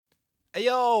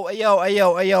Ayo.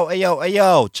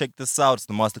 Check this out. It's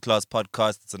the Master Class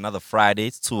Podcast. It's another Friday.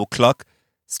 It's 2 o'clock.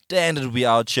 Standard, we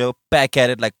out here. Back at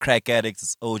it like crack addicts.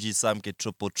 It's OG Samke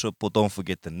Triple. Don't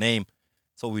forget the name.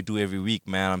 That's what we do every week,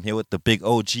 man. I'm here with the big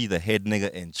OG, the head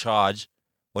nigga in charge.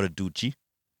 What a Ducci.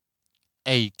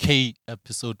 AK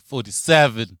episode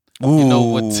 47. Ooh. You know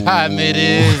what time it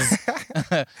is.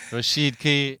 Rashid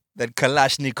K. That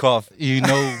Kalashnikov. You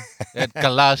know, that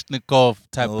Kalashnikov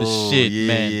type of shit,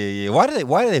 man. Yeah. Why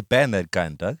did they ban that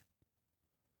gun, Doug?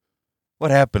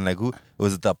 What happened? Like, who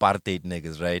was it? The apartheid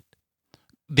niggas, right?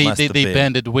 They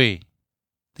banned it way.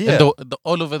 Yeah.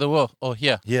 All over the world. Oh,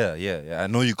 here. Yeah. I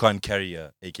know you can't carry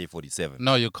a AK-47.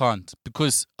 No, you can't.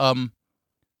 Because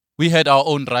we had our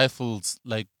own rifles.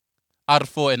 Like,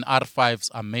 R4 and R5s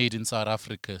are made in South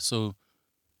Africa. So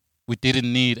we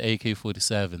didn't need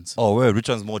AK-47s. Oh, well, which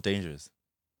one's more dangerous?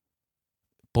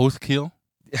 Both kill.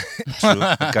 True.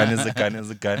 A gun is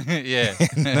a gun. Yeah.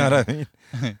 You know what I mean?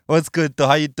 What's good, though?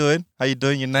 How you doing?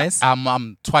 You nice?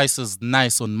 I'm twice as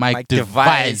nice on my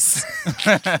device.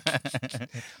 I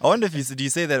wonder if do you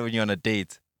say that when you're on a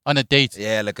date? On a date?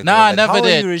 Yeah, like a nah, girl, like, never how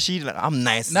did. Are you, Rashid? Like, I'm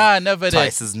nice. Nah, never did.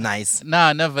 Twice as nice.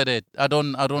 Nah, never did. I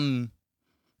don't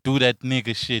do that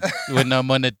nigga shit when I'm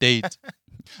on a date.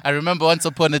 I remember once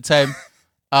upon a time,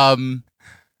 I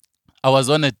was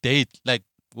on a date like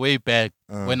way back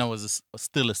when I was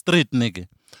still a street nigga.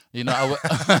 You know,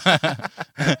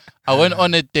 I went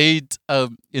on a date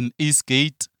in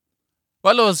Eastgate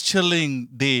while I was chilling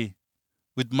there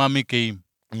with Mommy came.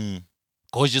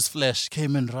 Gorgeous Flash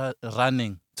came in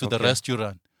running to the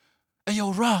restaurant. Hey,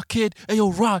 yo, Ra, kid. Hey,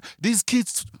 yo, Ra. These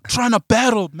kids trying to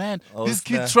battle, man. These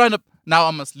kids trying to... Now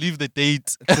I must leave the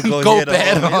date and go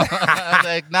battle. I was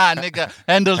like, nah, nigga,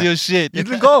 handle your shit. You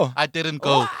didn't go? I didn't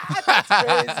go. What?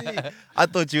 That's crazy. I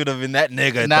thought you would have been that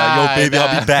nigga. Nah, yo, baby,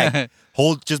 I'll be back.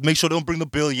 Just make sure don't bring the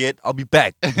bill yet. I'll be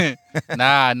back.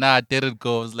 Nah, I didn't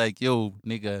go. I was like, yo,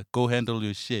 nigga, go handle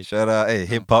your shit. Shout out, hey,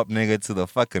 hip-hop nigga to the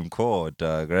fucking core,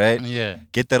 dog, right? Yeah.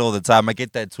 Get that all the time. I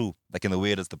get that too. Like in the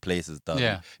weirdest of places, dog.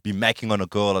 Yeah. Be macking on a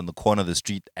girl on the corner of the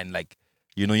street and like,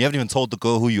 you know, you haven't even told the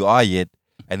girl who you are yet.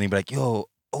 And they be like, yo,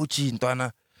 OG,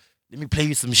 Ntwana, let me play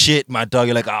you some shit, my dog.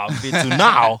 You're like, oh, bitch,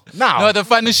 now. No, the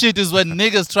funny shit is when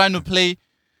niggas trying to play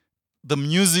the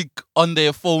music on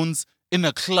their phones in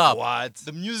a club. What?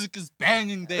 The music is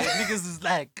banging there. Niggas is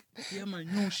like, hear my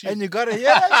new shit. And you gotta hear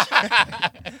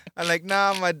that shit. I'm like,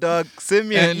 nah, my dog, send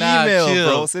me an email, chill.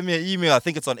 bro. Send me an email. I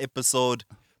think it's on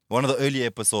one of the early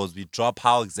episodes. We drop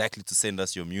how exactly to send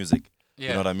us your music. Yeah.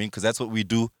 You know what I mean? Because that's what we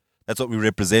do. That's what we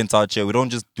represent out here. We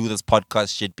don't just do this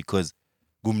podcast shit because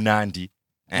gumnandi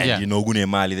and you know gune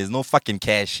mali. There's no fucking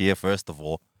cash here, first of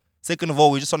all. Second of all,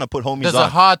 we just want to put homies There's on. a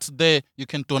heart there. You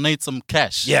can donate some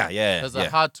cash. Yeah. There's a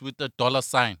heart with a dollar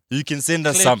sign. You can send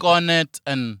us Click something. on it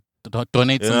and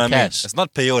donate You know some what I mean? cash. It's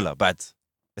not payola, but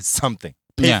it's something.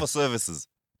 Pay Yeah. for services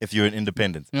if you're an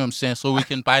independent. You know what I'm saying? So we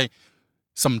can buy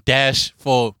some dash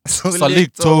for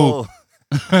Solito.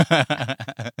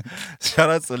 Shout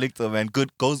out Solito, man.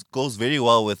 Good, goes very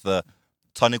well with the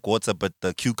tonic water, but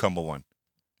the cucumber one.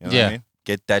 You know what I mean?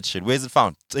 Get that shit. Where's it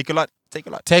found? Take a lot.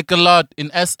 Take a lot.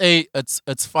 In SA,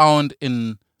 it's found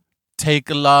in Take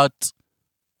a Lot,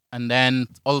 and then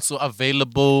also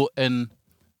available in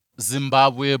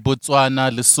Zimbabwe,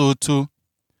 Botswana, Lesotho.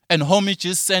 And homie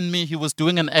just sent me, he was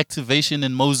doing an activation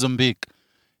in Mozambique.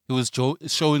 He was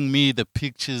showing me the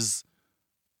pictures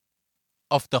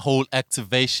of the whole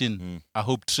activation. I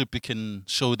hope Trippy can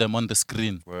show them on the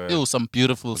screen. Word. It was some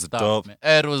beautiful stuff, dope? man.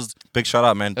 It was big shout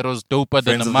out, man. It was doper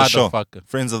than a motherfucker.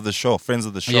 Friends of the show.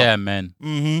 Yeah, man.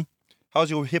 How's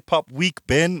your hip-hop week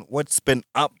been? What's been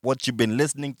up? What you been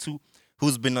listening to?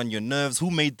 Who's been on your nerves? Who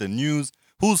made the news?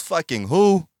 Who's fucking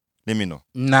who? Let me know.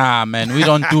 Nah, man. We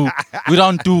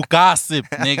don't do gossip,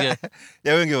 nigga.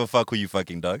 Yeah, we don't give a fuck who you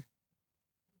fucking, dog.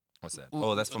 What's that?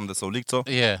 Oh, that's from the Solito?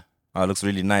 Yeah. Oh, it looks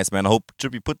really nice, man. I hope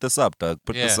Trippy put this up, dog.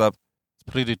 Put this up. It's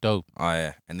pretty dope. Oh,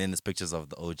 yeah. And then there's pictures of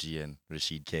the OG and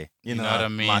Rashid K. You know what I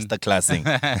mean? Master classing.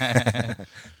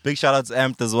 Big shout out to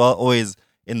Amped as well. Always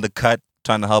in the cut,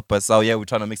 trying to help us out. Yeah, we're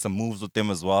trying to make some moves with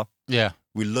them as well. Yeah.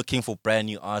 We're looking for brand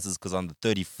new artists because on the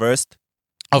 31st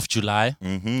of July.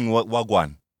 What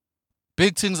one?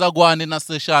 Big things are going in a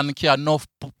session here. No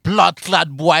blood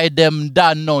clad boy them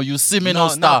done no. You see me no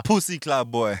star. No pussy club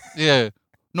boy. Yeah.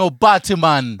 No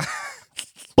Batman.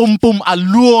 Pum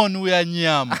alone we are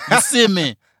nyam. You see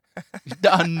me? You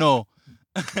don't know.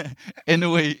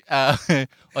 Anyway,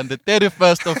 on the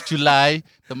 31st of July,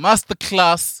 the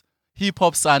MasterClass Hip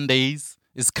Hop Sundays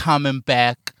is coming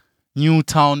back.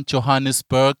 Newtown,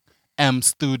 Johannesburg, M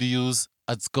Studios.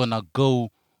 It's gonna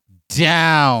go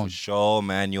down. For sure,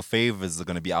 man. Your favors are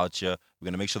gonna be out here. We're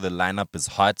gonna make sure the lineup is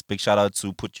hot. Big shout out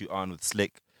to Put You On with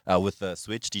Slick, with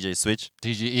Switch, DJ Switch.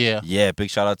 Yeah, big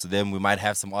shout out to them. We might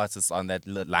have some artists on that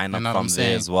lineup from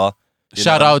there as well.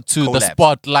 Shout out to The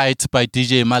Spotlight by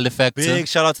DJ Malefactor. Big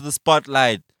shout out to The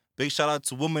Spotlight. Big shout out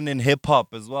to Women in Hip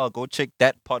Hop as well. Go check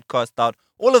that podcast out.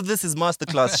 All of this is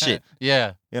masterclass shit.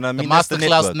 Yeah. You know what I mean? The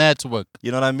Masterclass Network.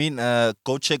 You know what I mean?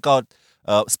 Go check out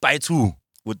Spy 2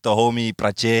 with the homie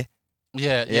Prache.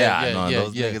 Yeah.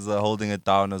 Those niggas are holding it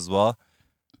down as well.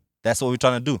 That's what we're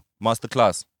trying to do.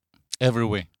 Masterclass.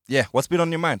 Everywhere. Yeah. What's been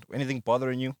on your mind? Anything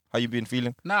bothering you? How you been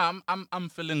feeling? Nah, I'm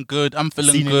feeling good. I'm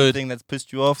feeling Seen good. Anything that's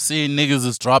pissed you off? Seeing niggas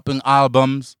is dropping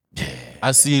albums. Yeah.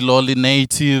 I see Lolly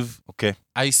Native. Okay.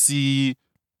 I see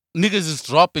niggas is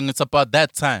dropping. It's about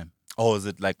that time. Oh, is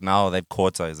it like now that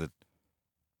quarter? Is it?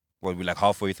 Well, we're like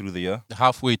halfway through the year.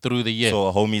 Halfway through the year.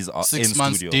 So homies are 6 in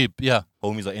months studio. deep. Yeah.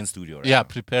 Homies are in studio right Yeah, now.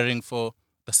 preparing for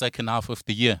the second half of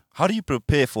the year. How do you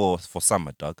prepare for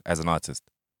summer, dog, as an artist?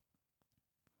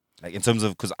 Like in terms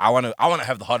of, because I wanna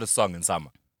have the hottest song in summer.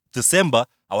 December,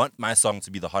 I want my song to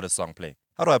be the hottest song playing.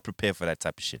 How do I prepare for that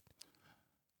type of shit?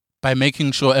 By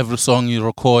making sure every song you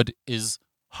record is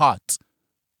hot.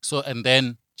 So, and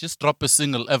then just drop a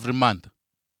single every month.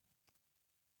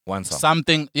 One song.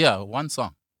 One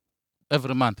song.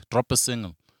 Every month, drop a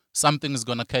single. Something is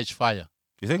going to catch fire.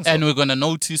 You think so? And we're going to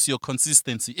notice your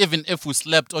consistency. Even if we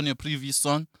slept on your previous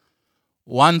song,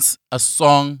 once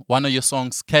one of your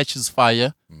songs catches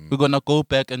fire, we're going to go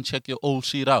back and check your old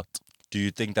shit out. Do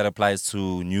you think that applies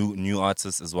to new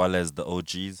artists as well as the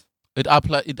OGs? It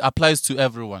applies to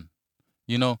everyone.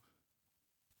 You know,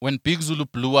 when Big Zulu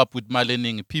blew up with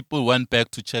Malening, people went back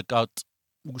to check out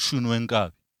Ushunwe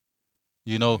Ngabi.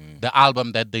 You know, the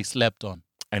album that they slept on.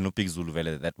 I know Big Zulu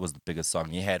Vele, that was the biggest song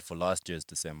he had for last year's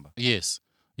December. Yes.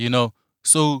 You know,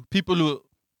 so people who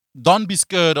don't be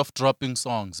scared of dropping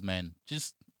songs, man.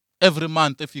 Just every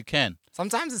month if you can.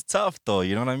 Sometimes it's tough though,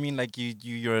 you know what I mean? Like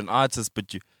you're an artist,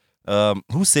 but you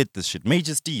who said this shit?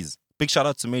 Major Steez. Big shout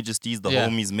out to Major Steez, the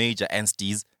homies Major and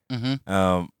Steez.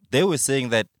 They were saying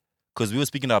that because we were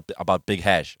speaking about Big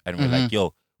Hash, and we're like,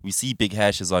 yo, we see Big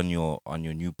Hash is on your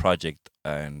new project,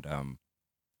 and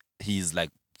he's like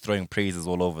throwing praises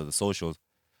all over the socials.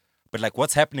 But like,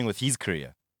 what's happening with his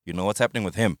career? You know, what's happening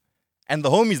with him? And the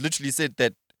homies literally said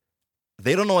that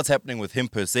they don't know what's happening with him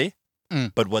per se,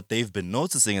 but what they've been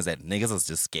noticing is that niggas are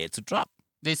just scared to drop.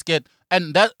 They scared,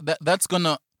 and that's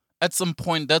gonna at some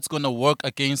point that's gonna work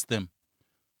against them.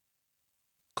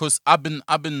 Cause I've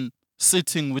been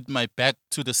sitting with my back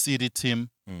to the city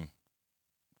team,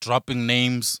 dropping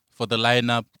names for the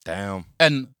lineup. Damn.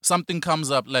 And something comes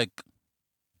up like,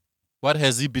 what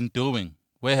has he been doing?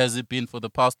 Where has he been for the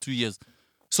past 2 years?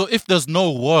 So if there's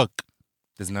no work,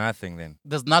 there's nothing then.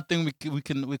 There's nothing we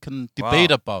can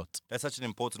debate about. That's such an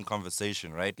important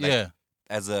conversation, right? Like, yeah.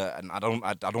 And I don't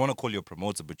want to call you a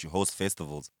promoter, but you host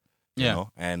festivals. You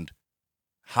know? And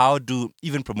how do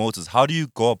you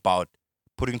go about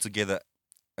putting together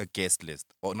a guest list,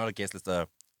 or not a guest list, the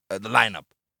lineup?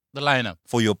 The lineup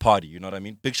for your party, you know what I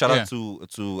mean? Big shout out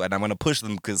to, and I'm gonna push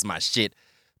them because my shit.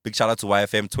 Big shout out to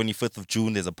YFM. 25th of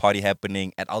June, there's a party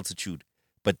happening at Altitude,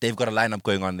 but they've got a lineup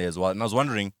going on there as well. And I was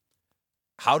wondering,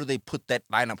 how do they put that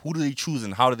lineup? Who do they choose,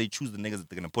 and how do they choose the niggas that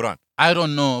they're gonna put on? I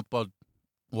don't know about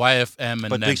YFM,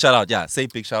 but big shout out, say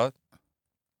big shout out.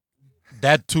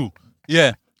 That too,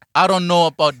 yeah. I don't know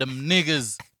about them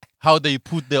niggas, how they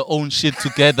put their own shit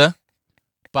together,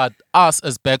 but us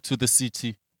as Back to the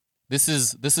City, this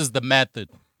is the method.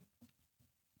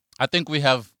 I think we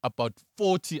have about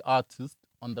 40 artists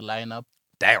on the lineup.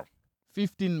 Damn.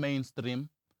 15 mainstream,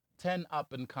 10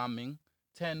 up and coming,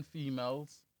 10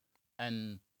 females,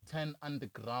 and 10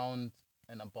 underground,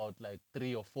 and about like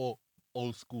 3 or 4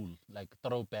 old school, like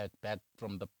throwback back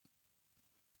from the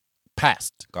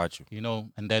past. Got you. You know,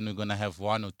 and then we're gonna have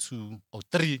 1 or 2 or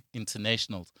 3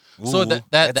 internationals. Ooh, so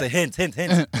that's a hint. hint.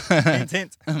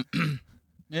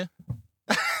 Yeah.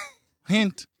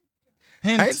 Hint.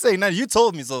 I ain't saying nothing. You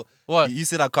told me so. What? You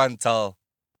said I can't tell.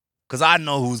 Because I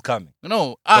know who's coming.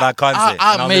 No, but I can't say.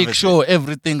 I make sure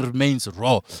everything remains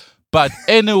raw. But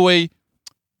anyway,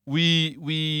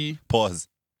 we pause.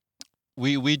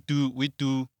 We do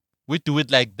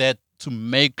it like that to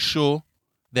make sure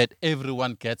that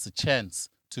everyone gets a chance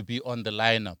to be on the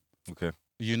lineup. Okay.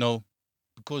 You know,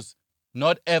 because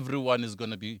not everyone is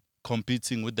gonna be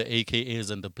competing with the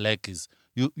AKAs and the blackies.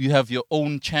 You have your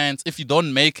own chance. If you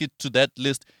don't make it to that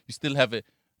list, you still have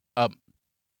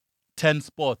 10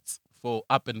 spots for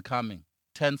up and coming,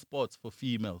 10 spots for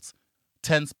females,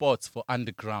 10 spots for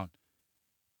underground.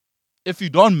 If you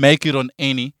don't make it on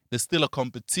any, there's still a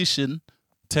competition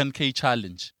 10K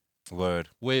challenge Word.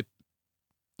 where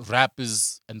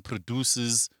rappers and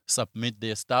producers submit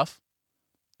their stuff,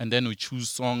 and then we choose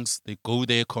songs. They go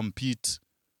there, compete.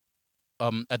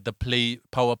 At the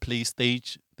power play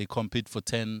stage, they compete for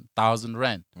 10,000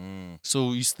 rand.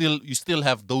 So you still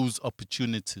have those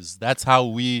opportunities. That's how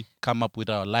we come up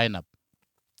with our lineup.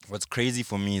 What's crazy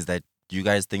for me is that you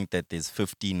guys think that there's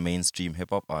 15 mainstream hip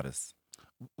hop artists.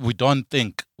 We don't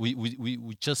think we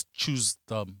just choose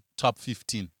the top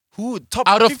 15. Who top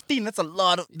Out of- 15? That's a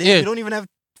lot of. Yeah. You don't even have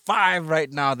 5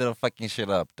 right now that are fucking shit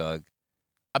up, dog.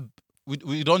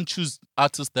 We don't choose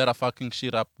artists that are fucking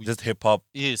shit up. Just hip hop.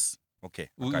 Yes. Okay,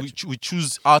 We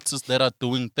choose artists that are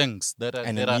doing things that are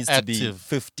and that it are needs active. to be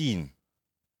 15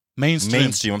 mainstream.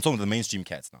 mainstream. I'm talking the mainstream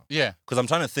cats now. Yeah, Because I'm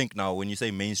trying to think now. When you say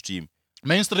mainstream,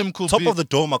 mainstream could top be. of the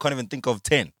dome, I can't even think of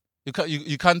 10.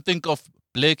 You can't think of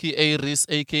Blakey Aris,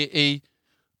 aka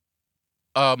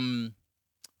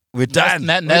We're done.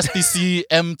 Nasty C,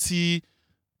 MT,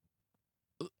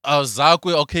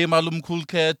 Zakwe, okay, Malum Cool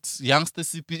Cat, Youngster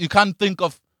CP. You can't think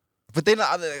of. But then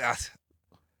other guys.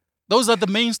 Those are the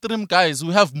mainstream guys.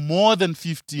 We have more than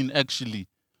 15 actually.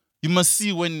 You must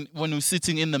see when we're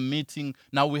sitting in the meeting,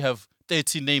 now we have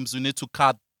 30 names. We need to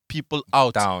cut people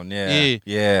out. Down, yeah. And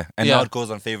Yeah. now it goes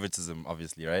on favoritism,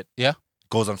 obviously, right? Yeah.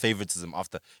 Goes on favoritism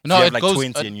after. If No, you have it like goes-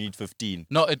 20 and you need 15.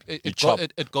 No, You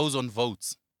it goes on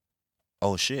votes.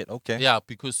 Oh, shit. Okay. Yeah,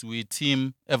 because we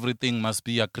team, everything must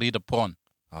be agreed upon.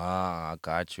 Ah, I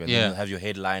got you. And Yeah. then you have your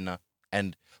headliner.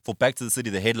 And for Back to the City,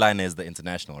 the headliner is the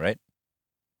international, right?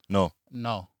 No.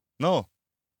 No.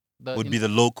 The Would in- be the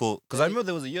local. Because I remember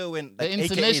there was a year when the like,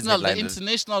 AKA's international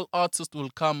headliners. artist will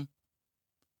come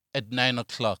at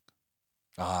 9:00.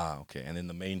 Ah, okay. And then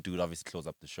the main dude obviously close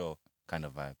up the show kind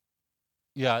of vibe.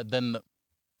 Yeah, then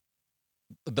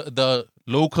the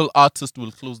local artist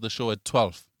will close the show at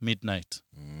 12 midnight.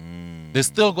 There's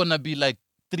still gonna be like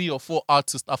 3 or 4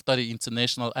 artists after the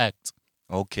international act.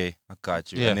 Okay, I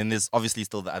got you. Yeah. And then there's obviously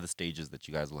still the other stages that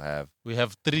you guys will have. We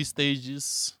have 3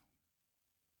 stages.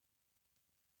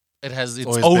 It has its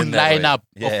Always own been that way. lineup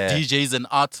Yeah. of DJs and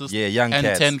artists Yeah, young and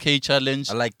cats. 10K challenge.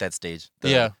 I like that stage.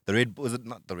 Yeah. The Red Bull, is it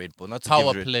not the Red Bull? Not to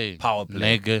Power give it- play. Power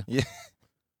play. Nigga. Yeah.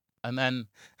 And then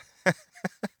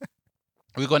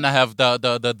we're gonna have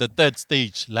the third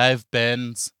stage, live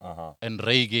bands Uh-huh. and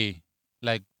reggae.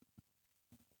 Like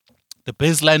the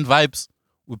baseline vibes,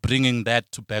 we're bringing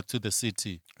that to back to the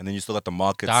city. And then you still got the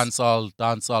markets. Dancehall,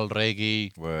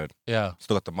 reggae. Word. Yeah.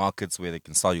 Still got the markets where they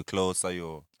can sell you clothes, sell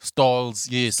your Stalls,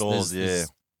 yes. stalls, there's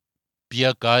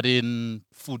beer garden,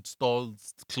 food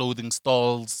stalls, clothing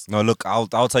stalls, No, look, I'll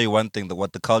tell you one thing. That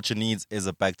what the culture needs is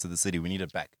a Back to the City. We need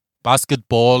it back.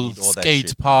 basketball, Need all that skate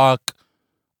shit. park,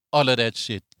 all of that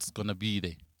shit. It's gonna be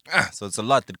there. So it's a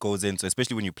lot that goes into,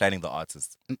 especially when you're planning the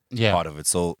artist Yeah. part of it.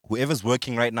 So whoever's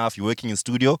working right now, if you're working in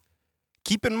studio,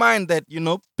 keep in mind that,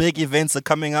 big events are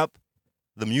coming up.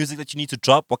 The music that you need to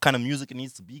drop, what kind of music it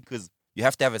needs to be, because you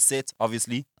have to have a set,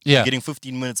 obviously. Yeah. You're getting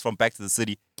 15 minutes from Back to the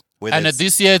City. Whether And it's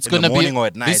this year it's in the gonna be morning or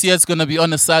at night. this year it's gonna be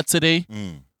on a Saturday.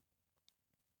 Mm.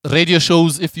 Radio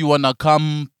shows, if you wanna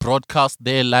come broadcast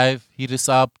there live, hit us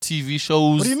up. TV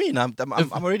shows. What do you mean? I'm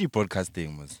already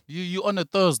broadcasting, Muz. You on a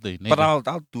Thursday, nigga. But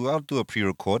I'll do a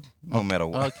pre-record no matter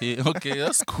what. Okay,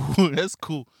 that's cool. That's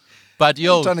cool. But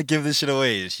yo, I'm trying to give this shit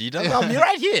away. She does. I'll be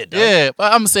right here. dog. yeah,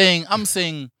 but I'm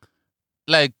saying,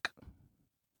 like,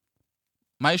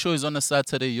 my show is on a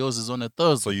Saturday, yours is on a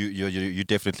Thursday. So you're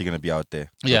definitely gonna be out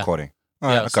there Yeah. recording. All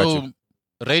right, Yeah, I got so you.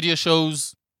 radio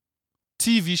shows,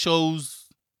 TV shows,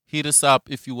 hit us up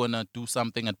if you wanna do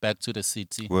something at Back to the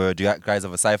City. Do you guys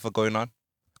have a cipher going on? We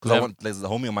Because have- there's a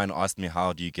homie of mine who asked me,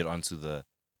 how do you get onto the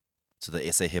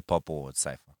SA hip hop or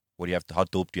cipher? What do you have to? How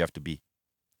dope do you have to be?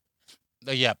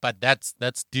 Yeah, but that's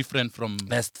different from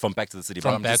That's from Back to the City. But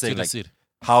from I'm Back just saying, to the like, City.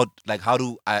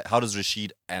 how does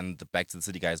Rashid and the Back to the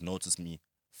City guys notice me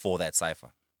for that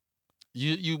cipher?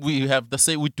 We have the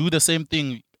same. We do the same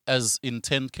thing as in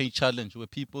 10K challenge, where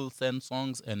people send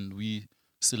songs and we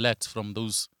select from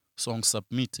those songs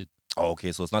submitted. Oh,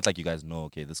 okay. So it's not like you guys know.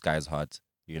 Okay, this guy's hot.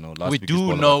 Last We week do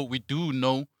spoke know. We do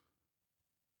know.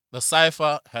 The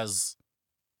cipher has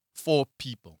 4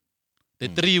 people. The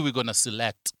 3 we're gonna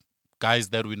select guys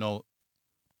that we know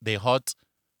they're hot,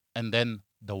 and then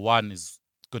the 1 is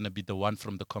gonna be the one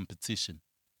from the competition.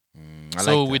 I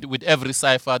So like that. with every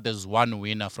cipher, there's 1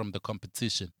 winner from the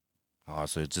competition. Oh,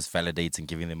 so it's just validating,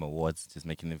 giving them awards, just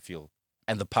making them feel,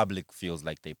 and the public feels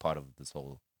like they're part of this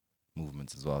whole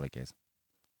movement as well, I guess.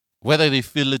 Whether they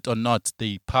feel it or not,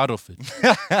 they part of it.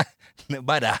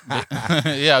 But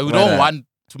Yeah, we don't want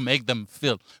to make them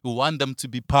feel. We want them to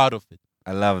be part of it.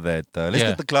 I love that. Let's Yeah.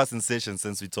 get the class in session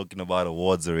since we're talking about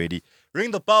awards already.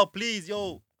 Ring the bell, please.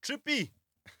 Yo, Trippy.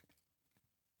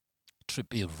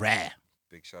 Trippy rare.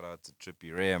 Big shout out to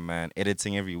Trippy Rare, man.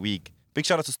 Editing every week. Big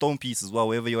shout out to Stone Piece as well,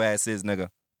 wherever your ass is, nigga.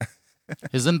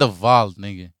 He's in the vault,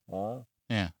 nigga.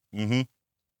 Yeah. Mm-hmm.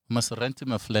 Must rent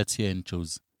him a flat here in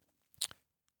Joe's.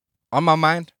 On my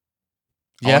mind,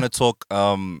 I Yeah. want to talk,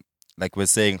 like we're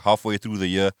saying, halfway through the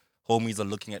year, homies are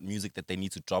looking at music that they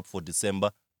need to drop for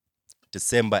December.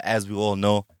 December, as we all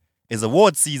know, is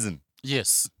award season.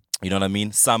 Yes. You know what I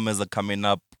mean? Summers are coming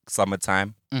up,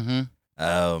 summertime.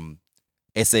 Mm-hmm.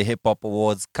 SA Hip Hop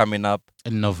Awards coming up.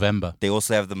 In November. They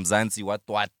also have the Mzansi What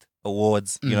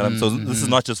Awards. You know what I mean? So this is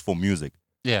not just for music.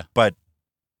 Yeah. But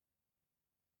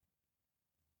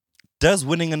does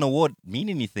winning an award mean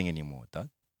anything anymore, dog?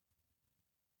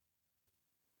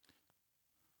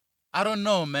 I don't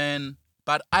know, man.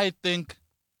 But I think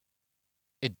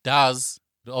it does.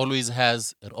 It always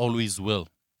has. It always will.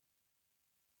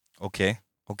 Okay.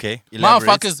 Elaborate.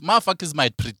 Motherfuckers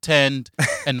might pretend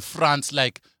and front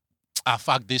like,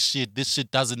 fuck this shit. This shit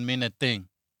doesn't mean a thing.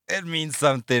 It means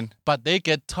something. But they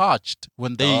get touched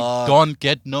when they Dog. don't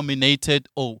get nominated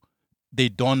or they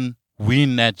don't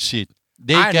win that shit.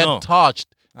 They I get know. touched.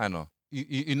 I know.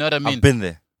 You know what I mean? I've been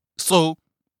there. So,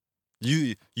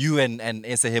 You and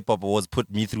SA Hip Hop Awards put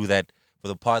me through that for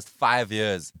the past 5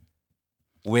 years,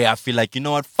 where I feel like, you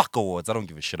know what, fuck awards. I don't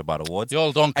give a shit about awards.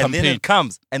 y'all don't And then compete. it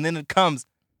comes, and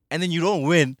then you don't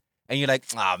win, and you're like,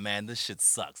 man, this shit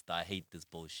sucks. I hate this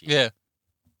bullshit. Yeah.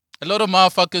 A lot of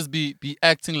motherfuckers be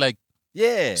acting like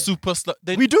Yeah. superstar.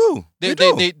 We do. They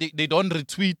don't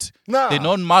retweet. Nah. They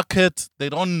don't market. They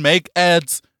don't make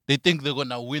ads. They think they're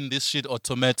gonna win this shit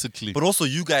automatically. But also,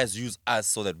 you guys use us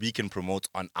so that we can promote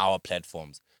on our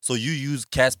platforms. So you use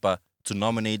Casper to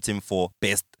nominate him for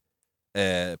best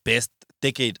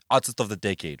decade artist of the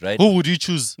decade, right? Who would you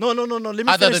choose? No. Let me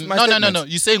Other finish than my no. statement.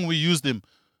 You're saying we used him.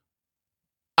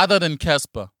 Other than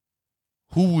Casper,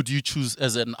 who would you choose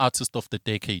as an artist of the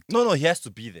decade? No, he has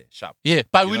to be there, sharp. Yeah,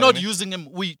 but You we're know what not I mean? using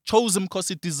him. We chose him because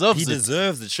he deserves He it.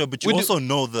 deserves it, sure. But you We do- also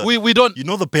know the We don't. you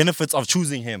know the benefits of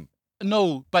choosing him.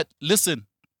 No, but listen.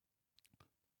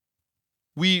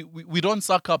 We don't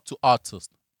suck up to artists.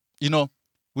 You know,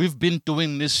 we've been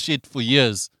doing this shit for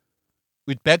years.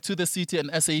 With Back to the City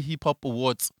and SA Hip Hop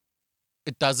Awards,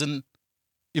 it doesn't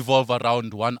evolve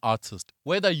around one artist.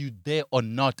 Whether you there or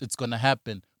not, it's gonna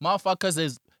happen.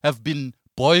 Motherfuckers have been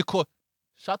boycott.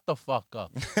 Shut the fuck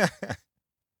up.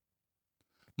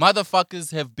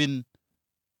 Motherfuckers have been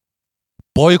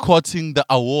boycotting the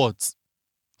awards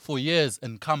for years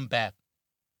and come back.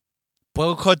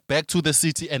 Boycott Back to the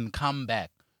City and come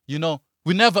back. You know,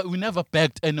 we never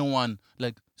begged anyone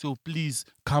like, so please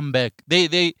come back.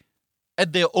 They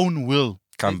at their own will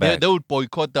Come they- back. They would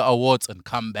boycott the awards and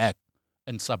come back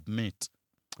and submit.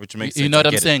 Which makes You sense. know I what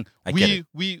I'm get it. saying? I get it.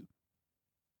 We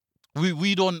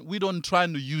don't try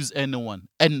to use anyone,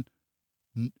 and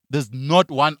there's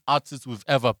not one artist we've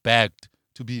ever begged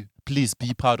to be. Please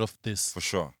be part of this. For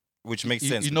sure. Which makes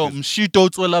sense. You know, because Mshito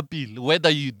Tswelapile, whether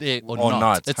you there or Or not.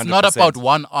 not, It's not 100%. about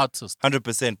one artist.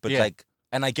 100%. But Yeah. like,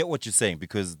 and I get what you're saying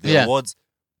because the Yeah.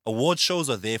 award shows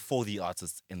are there for the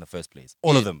artists in the first place.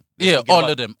 All Yeah. of them. Yeah, forget all about-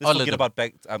 of them, Let's all of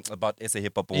forget them. about SA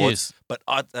Hip Hop Awards. Yes.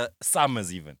 But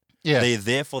Summers even. Yeah. They're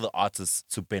there for the artists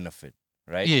to benefit,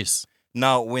 right? Yes.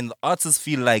 Now, when the artists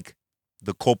feel like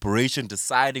the corporation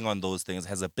deciding on those things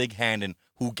has a big hand in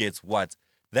who gets what,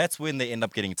 that's when they end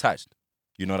up getting touched.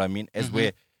 You know what I mean? As Mm-hmm.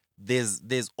 where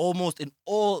there's almost in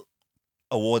all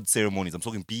award ceremonies, I'm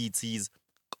talking BETs,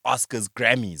 Oscars,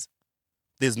 Grammys,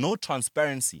 there's no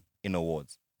transparency in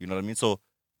awards. You know what I mean? So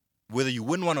whether you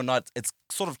win one or not, it's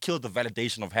sort of killed the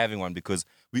validation of having one because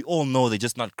we all know they're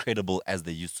just not credible as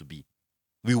they used to be.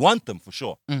 We want them for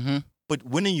sure. Mm-hmm. But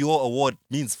winning your award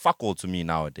means fuck all to me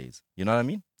nowadays. You know what I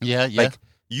mean? Yeah. Like,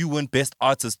 you win Best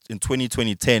Artist in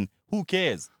 2010. Who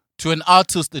cares? To an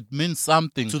artist, it means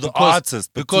something. To the because-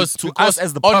 artist. But Because to us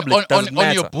as the on- public, on, doesn't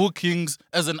on your matter. bookings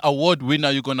as an award winner,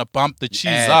 you're gonna bump the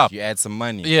cheese Add- up. You add some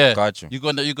money. Yeah, Got you.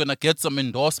 You're gonna get some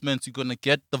endorsements. You're gonna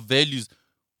get the values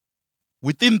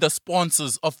within the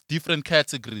sponsors of different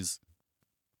categories.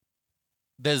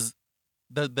 There's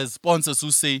sponsors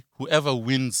who say whoever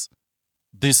wins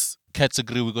this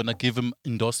category, we're gonna give him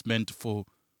endorsement for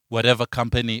whatever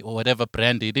company or whatever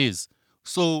brand it is.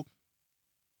 So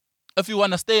if you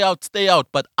wanna stay out.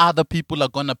 But other people are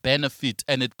gonna benefit,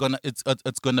 and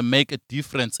it's gonna make a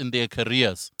difference in their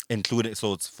careers. Including,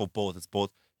 so it's for both. It's both.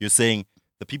 You're saying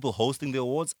the people hosting the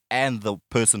awards and the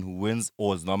person who wins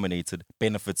or is nominated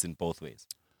benefits in both ways.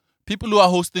 People who are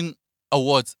hosting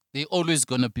awards, they're always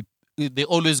gonna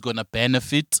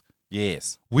benefit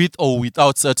Yes. With or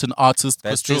without certain artists.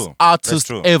 That's Because there's true. artists That's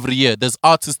true. every year. There's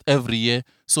artists every year.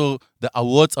 So the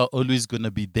awards are always going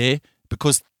to be there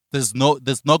because there's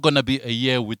not going to be a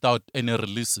year without any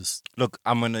releases. Look,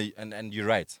 I'm going to, and you're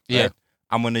right. Yeah. Right?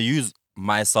 I'm going to use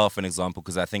myself an example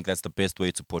because I think that's the best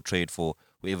way to portray it for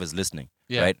whoever's listening.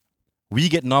 Yeah. Right? We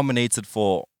get nominated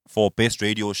for best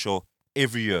radio show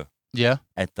every year Yeah.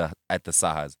 at the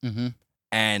Sahas. Mm-hmm.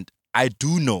 And I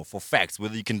do know for facts,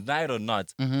 whether you can deny it or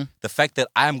not, Mm-hmm. the fact that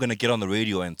I'm going to get on the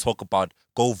radio and talk about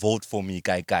go vote for me,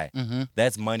 guy, Mm-hmm.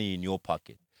 that's money in your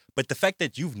pocket. But the fact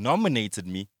that you've nominated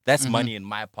me, that's Mm-hmm. money in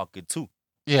my pocket too.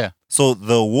 Yeah. So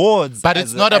the awards, But as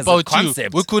it's not as about you.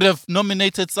 concept, We could have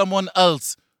nominated someone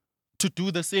else to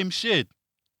do the same shit.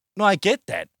 No, I get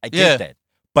that. I get Yeah. that.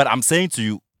 But I'm saying to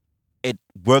you, it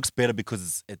works better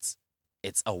because it's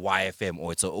a YFM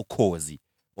or it's a Okozi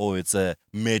or it's a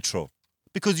Metro.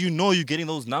 Because you're getting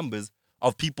those numbers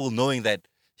of people knowing that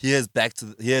here's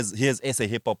SA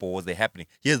Hip Hop Awards, they're happening.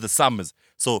 Here's the summers.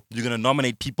 So you're gonna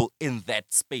nominate people in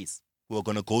that space who are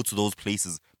gonna go to those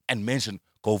places and mention,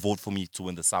 go vote for me to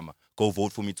win the summer. Go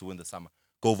vote for me to win the summer.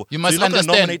 Go vote. You must so you're not gonna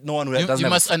understand. nominate no one who doesn't You have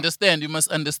must understand. You must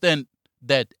understand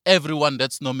that everyone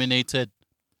that's nominated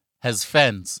has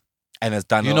fans. and has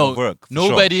done You a know, lot of work. for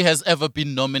nobody has ever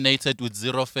been nominated with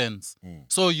 0 fans. Mm.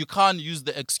 So you can't use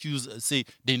the excuse, say,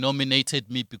 they nominated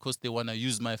me because they want to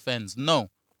use my fans. No.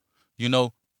 You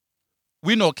know,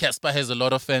 we know Casper has a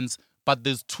lot of fans, but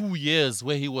there's 2 years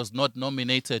where he was not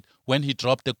nominated when he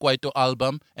dropped the Kwaito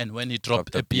album and when he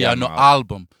dropped a piano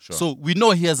album. Sure. So we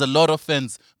know he has a lot of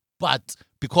fans, but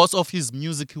because of his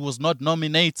music, he was not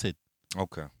nominated. Sure.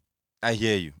 Okay. I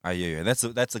hear you. And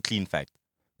that's a clean fact.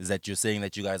 Is that you're saying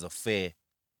that you guys are fair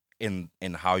in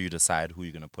how you decide who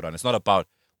you're gonna put on. It's not about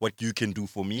what you can do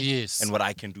for me Yes. and what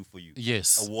I can do for you.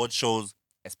 Yes. Award shows,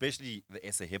 especially the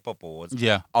SA Hip Hop Awards,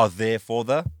 Yeah. are there for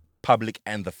the public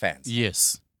and the fans.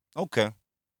 Yes. Okay.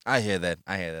 I hear that.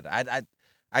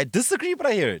 I disagree, but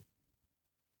I hear it.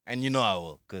 And you know I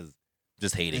will, because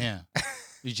just hating. Yeah.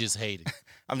 You just hate it.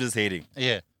 I'm just hating.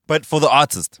 Yeah. But for the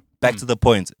artist, back to the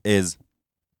point, is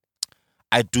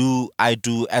I do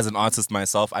as an artist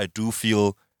myself, I do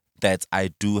feel that I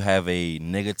do have a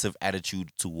negative attitude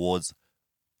towards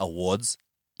awards,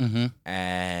 Mm-hmm.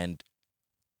 and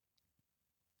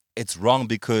it's wrong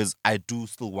because I do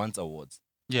still want awards.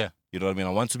 Yeah. You know what I mean?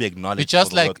 I want to be acknowledged. It's just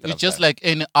for the like work that it's I've just done. like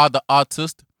any other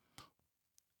artist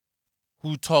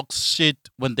who talks shit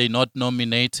when they're not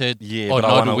nominated yeah, or but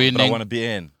not I winning. want to be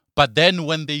in. But then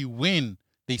when they win,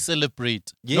 they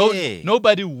celebrate. Yeah.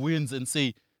 Nobody wins and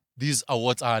say these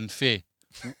awards are unfair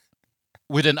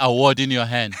with an award in your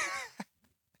hand.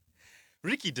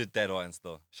 Ricky did that once,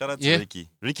 though. Shout out to Yeah. Ricky.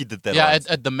 Ricky did that Yeah, once.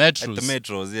 at the metros. At the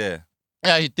metros, yeah.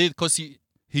 Yeah, he did because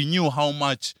he knew how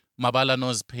much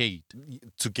Mabalano's paid.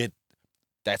 To get,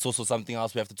 that's also something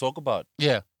else we have to talk about,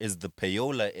 Yeah. is the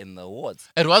payola in the awards.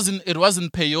 It wasn't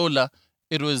payola.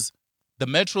 It was the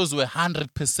metros were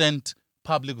 100%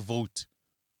 public vote.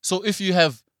 So if you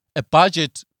have a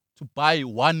budget to buy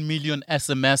 1 million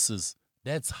SMSs,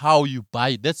 that's how you buy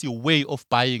it. That's your way of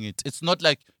buying it. It's not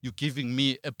like you're giving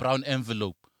me a brown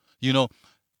envelope. You know,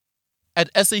 at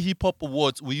SA Hip Hop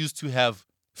Awards, we used to have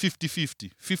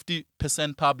 50-50,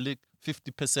 50% public,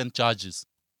 50% judges.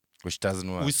 Which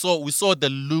doesn't work. We saw the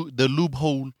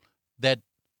loophole that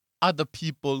other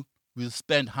people will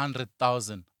spend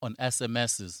 100,000 on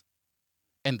SMSs,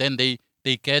 and then they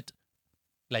get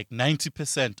like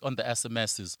 90% on the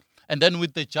SMSs, and then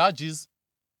with the judges,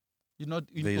 you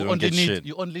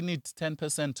only need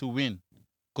 10% to win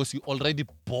because you already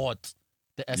bought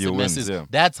the Your wins, SMSs. yeah.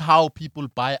 That's how people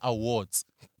buy awards,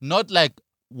 not like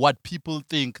what people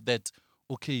think that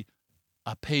okay,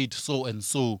 I paid so and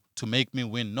so to make me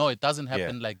win. No, it doesn't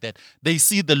happen like that. They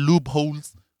see the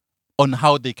loopholes on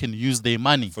how they can use their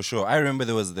money. For sure. I remember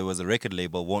there was a record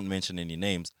label, won't mention any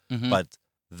names, Mhm. but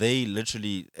they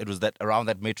literally, it was that around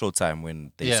that Metro time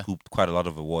when they Yeah. scooped quite a lot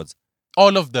of awards.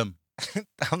 All of them.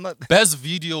 I'm not. Best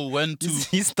video went to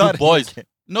He started Du Bois. again.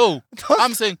 No,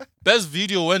 I'm saying best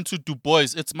video went to Du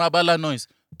Bois. It's Mabala Noise.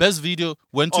 Best video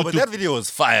went to Oh, but that video was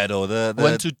fire though. The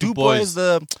Went to Du Du Bois. Bois,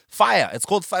 the fire. It's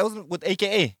called Fire. Wasn't it with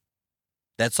AKA?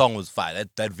 That song was fire.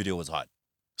 That video was hot.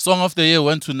 Song of the Year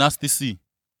went to Nasty C.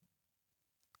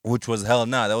 Which was hell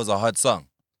nah. That was a hot song.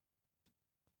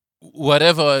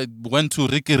 Whatever went to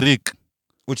Ricky Rick.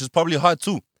 Which is probably hot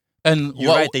too. And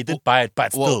You're right, they did buy it,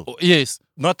 but still. Yes.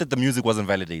 Not that the music wasn't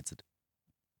validated.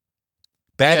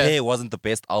 Bad Yeah. Hair wasn't the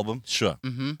best album, sure.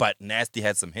 Mm-hmm. But Nasty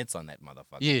had some hits on that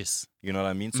motherfucker. Yes. You know what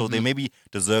I mean? So they Mhm. maybe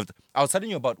deserved. I was telling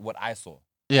you about what I saw.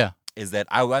 Yeah. Is that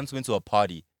I once went to a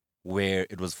party where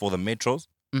it was for the metros,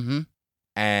 Mm-hmm.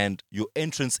 and your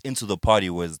entrance into the party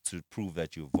was to prove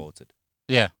that you voted.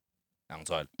 Yeah.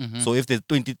 So if there's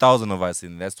 20,000 of us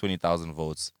in, that's 20,000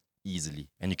 votes easily,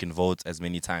 and you can vote as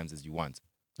many times as you want.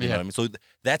 You know what I mean? So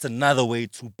that's another way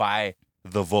to buy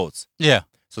the votes. Yeah.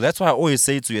 So that's why I always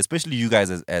say to you, especially you guys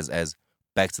as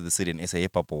Back to the City and SA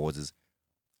Hip Hop Awards, is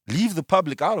leave the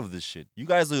public out of this shit. You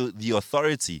guys are the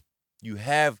authority. You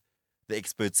have the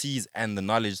expertise and the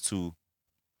knowledge to.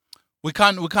 We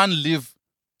can't leave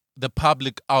the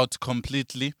public out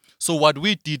completely. So what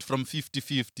we did from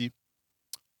 50-50,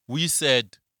 we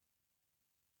said,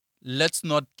 let's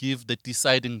not give the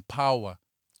deciding power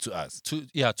to us. To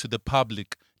the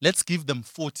public. Let's give them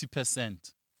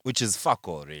 40%. Which is fuck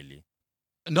all, really.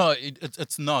 No,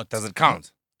 it's not. Doesn't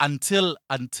count. Until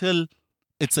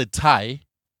it's a tie.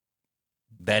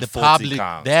 That the 40 public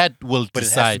counts. That will but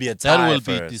decide. It has to be a tie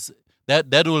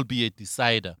that will be a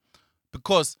decider.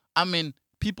 Because I mean,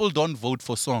 people don't vote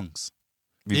for songs.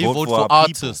 They vote for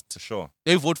artists. People, for sure.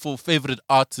 They vote for favorite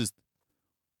artists.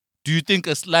 Do you think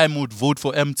a slime would vote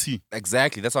for MT?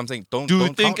 Exactly. That's what I'm saying. Do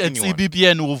you think a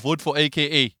CBBN will vote for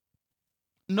AKA?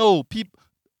 No, people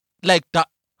like the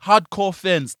hardcore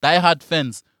fans, diehard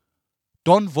fans,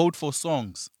 don't vote for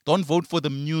songs. Don't vote for the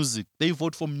music. They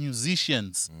vote for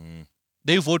musicians.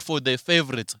 They vote for their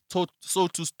favorites. So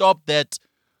to stop that,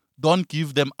 don't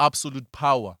give them absolute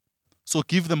power. So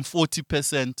give them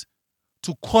 40%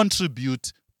 to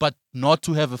contribute, but not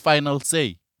to have a final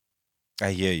say.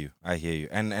 I hear you.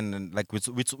 And like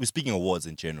we're speaking awards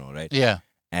in general, right? Yeah.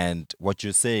 And what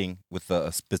you're saying with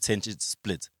the percentage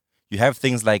split, you have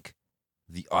things like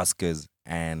the Oscars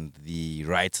and the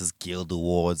Writers Guild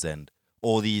Awards and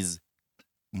all these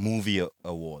movie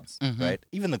awards, right?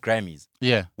 Even the Grammys.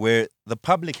 Yeah. Where the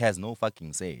public has no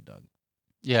fucking say, dog.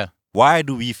 Yeah. Why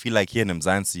do we feel like here in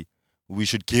Mzansi we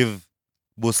should give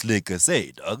Buslik a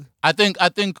say, dog? I think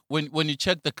when you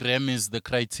check the Grammys, the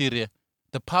criteria,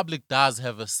 the public does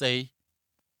have a say,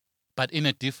 but in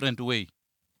a different way.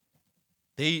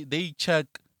 They check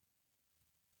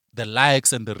the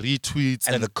likes and the retweets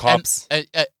and the cops. And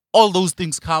all those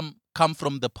things come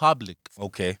from the public.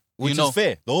 Okay. Which is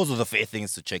fair. Those are the fair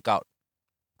things to check out.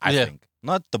 I think.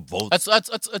 Not the votes.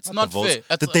 It's not fair.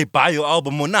 Did they buy your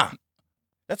album or not?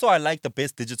 That's why I like the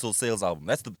best digital sales album.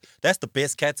 That's the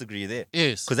best category there.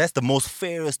 Yes. Because that's the most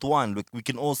fairest one. We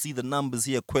can all see the numbers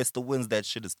here. Questa wins, that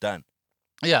shit is done.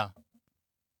 Yeah.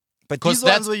 But because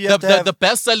these ones where you have to have the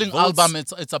best-selling votes. album,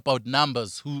 it's about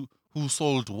numbers. Who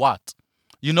sold what?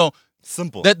 You know.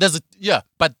 Simple.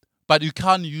 But you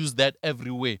can't use that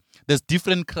everywhere. There's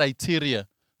different criteria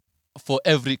for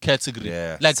every category.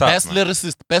 Yeah, like tough,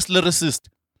 best lyricist.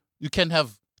 You can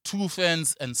have 2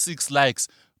 fans and 6 likes,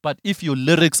 but if your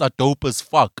lyrics are dope as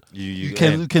fuck, you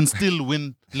can still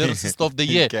win lyricist of the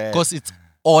year because it's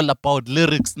all about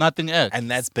lyrics, nothing else.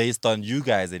 And that's based on you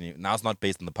guys. Now it's not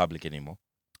based on the public anymore.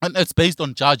 And it's based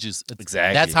on judges.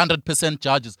 Exactly. That's 100%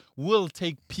 judges. We'll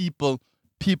take people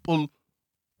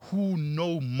who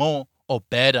know more or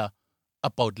better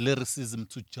about lyricism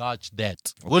to judge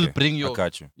that. Okay. We'll bring your... I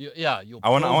got you.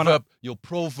 Your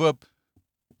proverb.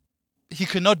 He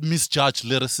cannot misjudge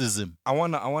lyricism. I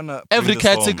wanna every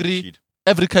category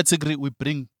we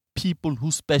bring people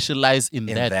who specialize in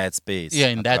that space. Yeah,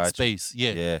 in that space.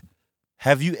 Yeah.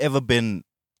 Have you ever been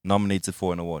nominated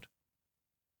for an award?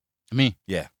 Me?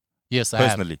 Yeah. Yes, I have.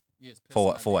 Personally? Yes,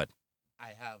 personally. For what?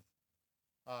 I have.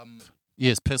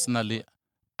 Yes, personally,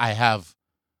 I have.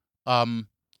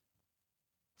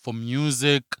 For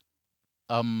music,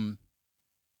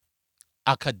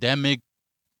 academic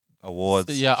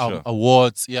awards. Yeah, sure.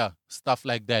 Awards, yeah, stuff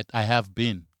like that. I have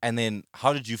been. And then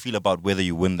how did you feel about whether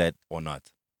you win that or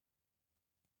not?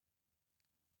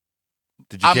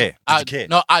 Did you care? Did you care?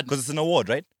 No, because it's an award,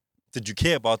 right? Did you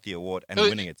care about the award and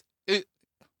winning it?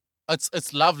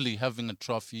 It's lovely having a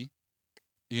trophy,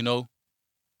 you know.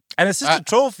 And it's just a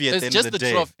trophy at the end of the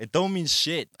day. Trophy. It don't mean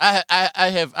shit. I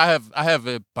have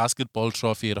a basketball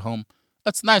trophy at home.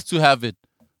 It's nice to have it,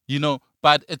 you know,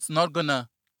 but it's not gonna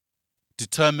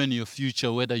determine your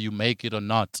future whether you make it or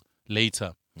not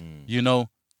later. You know.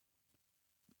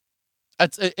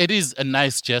 It is a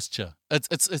nice gesture.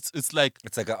 It's like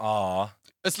a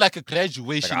It's like a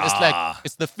graduation.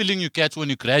 It's the feeling you get when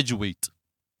you graduate.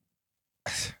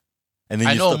 And then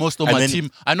I know most of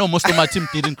my team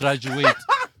didn't graduate.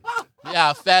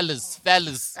 Yeah, fellas.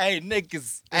 Hey,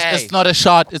 niggas. It's not a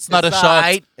shot. It's not a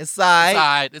shot. It's all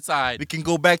right. We can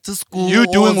go back to school. You're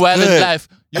doing well in life.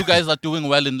 You guys are doing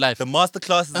well in life. The master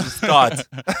class is the start.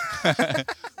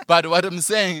 But what I'm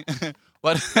saying,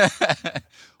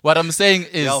 what I'm saying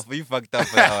is, yo, you fucked up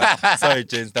for that one. Sorry,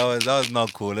 James. That was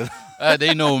not cool.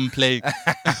 They know I'm playing.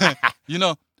 You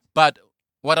know, but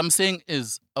What I'm saying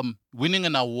is, winning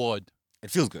an award It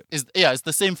feels good. it's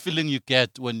the same feeling you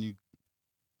get when you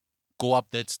go up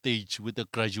that stage with a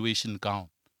graduation gown.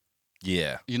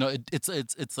 Yeah, You know, it's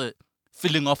a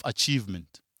feeling of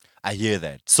achievement. I hear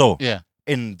that. So, Yeah.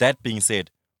 in that being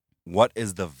said, what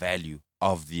is the value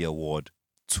of the award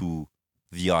to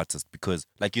the artist? Because,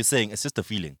 like you're saying, it's just a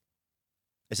feeling.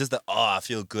 It's just that, I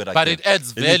feel good. But it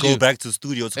adds Let me value. go back to the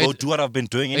studio to go do what I've been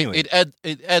doing anyway.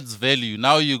 It adds value.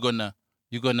 Now you're gonna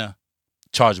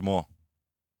Charge more.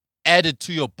 add it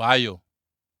to your bio.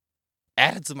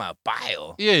 Add it to my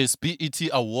bio. Yes, BET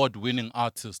award-winning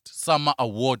artist, Summer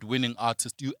award-winning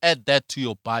artist. You add that to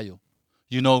your bio,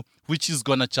 you know, which is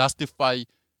gonna justify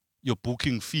your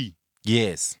booking fee.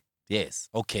 Yes.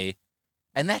 Okay.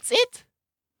 And that's it?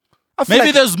 I feel Maybe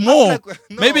like- there's I feel more. like-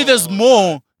 Maybe there's No.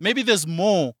 more. Maybe there's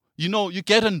more. You know, you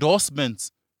get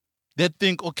endorsements. They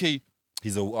think, okay,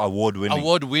 He's an award winning.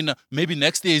 award winner. Maybe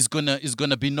next year is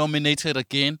gonna be nominated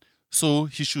again. So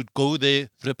he should go there,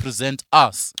 represent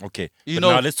us. Okay. You But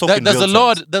know, now let's talk in there's real a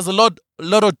lot. terms. There's a lot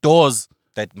of doors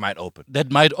That might open. that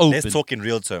might open. Let's talk in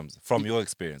real terms from your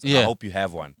experience. Yeah. I hope you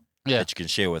have one Yeah. that you can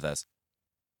share with us.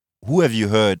 Who have you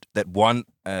heard that won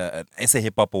an SA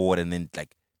Hip Hop Award and then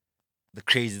like the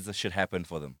craziest shit happened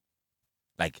for them?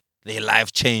 Like their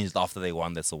life changed after they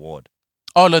won this award.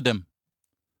 All of them.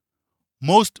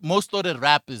 Most of the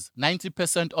rappers,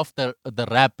 90% of the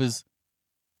rappers,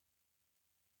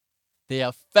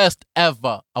 their first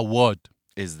ever award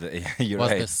Is the you're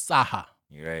was right. the Saha.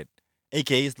 You're right.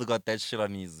 AKA still got that shit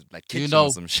on his like kitchen know,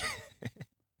 or some shit.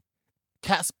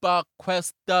 Casper,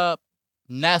 Questa,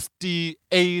 Nasty,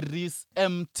 Aries,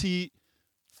 MT,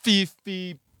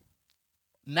 Fifi.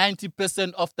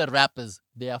 90% of the rappers,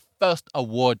 their first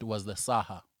award was the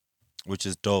Saha. Which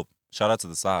is dope. Shout out to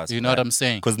the SARS. You know what I'm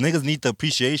saying? Because niggas need the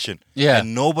appreciation. Yeah.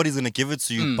 And nobody's gonna give it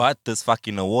to you but this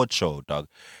fucking award show, dog.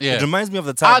 Yeah. It reminds me of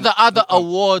the time Other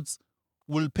awards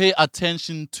will pay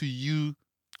attention to you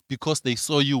because they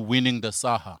saw you winning the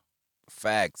Saha.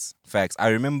 Facts. I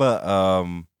remember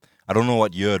I don't know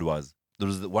what year it was. There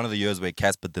was one of the years where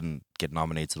Casper didn't get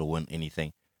nominated or win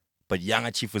anything. But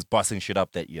Younger Chief was bossing shit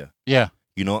up that year. Yeah.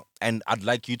 You know? And I'd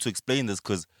like you to explain this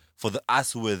because for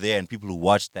us who were there and people who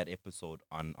watched that episode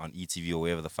on ETV or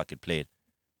wherever the fuck it played,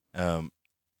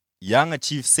 Younger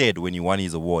Chief said when he won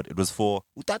his award, it was for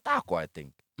Utatako, I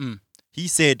think. He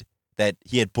said that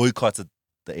he had boycotted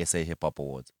the SA Hip Hop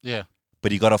Awards. Yeah.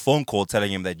 But he got a phone call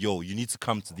telling him that, yo, you need to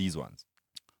come to these ones.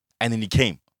 And then he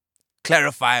came.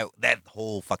 Clarify that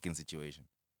whole fucking situation.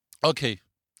 Okay.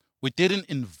 We didn't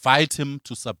invite him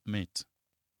to submit.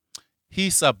 He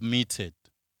submitted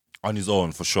On his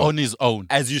own, for sure. on his own.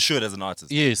 As you should as an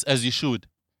artist. Yes, as you should.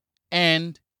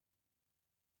 And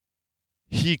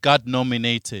he got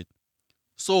nominated.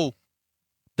 So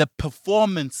the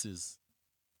performances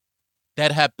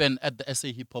that happened at the SA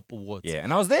Hip Hop Awards. Yeah,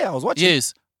 and I was there. I was watching.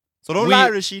 Yes. So don't We- lie,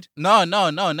 Rashid. No,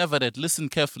 never that. Listen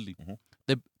carefully.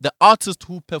 The artists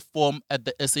who perform at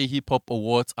the SA Hip Hop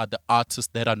Awards are the artists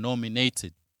that are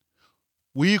nominated.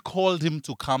 We called him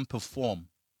to come perform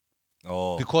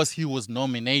Oh, because he was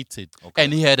nominated. Okay.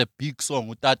 And he had a big song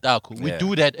with Tatako. We Yeah.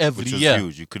 do that every which was year.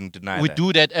 huge. You couldn't deny We that.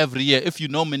 do that every year. If you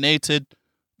nominated,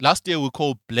 last year we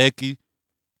called Blackie,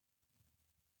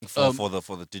 For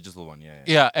the digital one,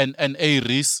 yeah. and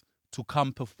Aries to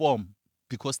come perform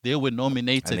because they were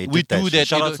nominated. And they We did that do shit. that.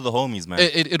 Shout out to the homies, man.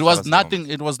 It Shout out was to the nothing. homies.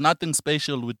 It was nothing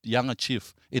special with Younger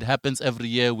Chief. It happens every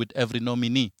year with every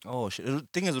nominee. Oh shit! The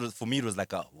thing is, for me, it was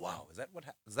like a wow.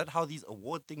 Is that how these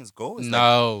award things go? It's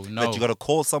No. That you gotta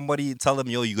call somebody, tell them,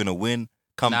 yo, you're gonna win,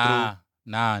 come through.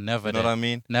 Nah, never. You know that. what I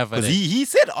mean? Never. Because that. he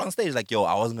said on stage like, yo,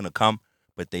 I wasn't gonna come,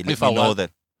 but they let If me I know was-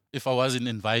 that. If I wasn't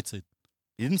invited,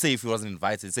 He didn't say if he wasn't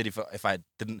invited. He said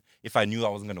if I knew I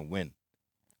wasn't gonna win.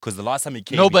 Because the last time he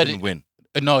came, Nobody- he didn't win.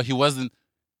 no, he wasn't.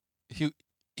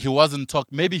 He wasn't talk.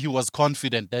 Maybe he was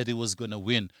confident that he was gonna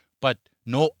win, but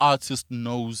no artist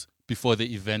knows before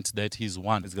the event that he's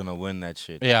won. He's gonna win that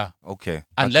shit. Yeah, Okay.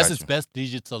 I unless got it's you. best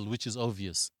digital, which is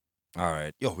obvious. All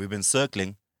right. Yo, we've been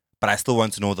circling, but I still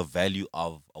want to know the value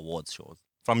of awards shows.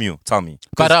 From you, tell me.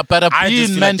 'Cause But I've I just been feel like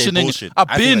they mentioning. bullshit. I've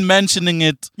I feel been like- mentioning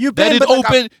it. You've that been, but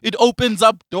like, it opens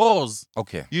up doors.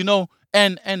 Okay. You know,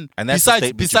 and And that's the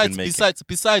statement you've been making.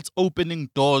 besides opening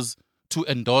doors to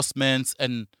endorsements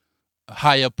and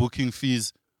higher booking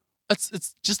fees,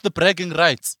 it's just the bragging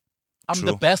rights. I'm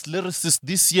the True. best lyricist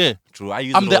this year. True. I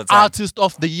use I'm it all the the time. artist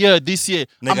of the year this year.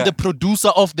 I'm Nigga. the producer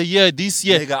of the year this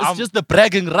year. Nigga, it's I'm- just the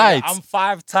bragging rights. I'm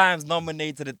 5 times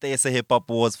nominated at the SA Hip Hop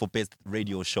Awards for Best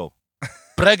Radio Show.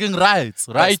 Bragging rights,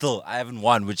 But right? still, I haven't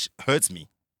won, which hurts me.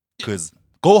 Because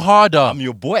Go harder. I'm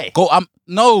your boy. Go.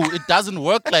 No, it doesn't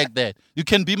work like that. You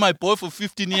can be my boy for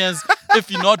 15 years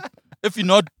if you're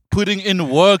not putting in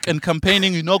work and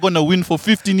campaigning. You're not gonna win for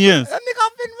 15 years. That nigga,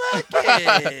 I've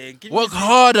been working. Work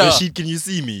harder. Rashid, can you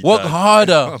see me? Work dog?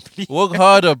 harder. Please. Work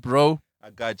harder, bro.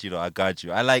 I got you, though. I got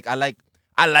you. I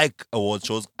like award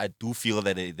shows. I do feel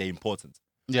that they're important.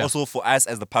 Yeah. Also, for us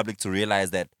as the public to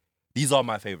realize that these are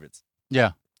my favorites.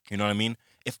 Yeah. You know what I mean?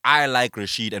 If I like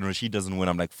Rashid and Rashid doesn't win,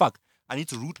 I'm like, fuck, I need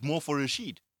to root more for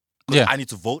Rashid. Yeah. I need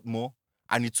to vote more.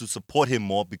 I need to support him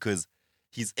more because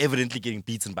he's evidently getting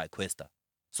beaten by Questa.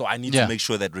 So I need to make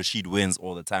sure that Rashid wins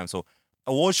all the time. So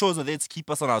award shows are there to keep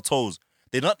us on our toes.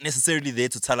 They're not necessarily there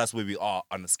to tell us where we are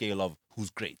on the scale of who's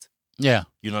great. Yeah.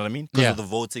 You know what I mean? Because of the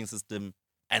voting system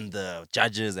and the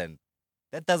judges, and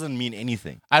that doesn't mean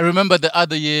anything. I remember the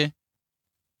other year,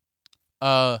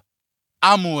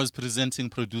 Amu was presenting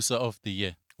Producer of the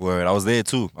Year. Word, I was there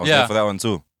too. I was there for that one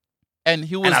too. And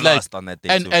he was and I like, lost on that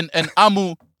day too. And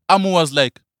Amu was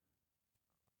like,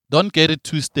 don't get it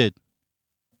twisted.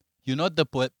 You're not the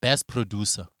best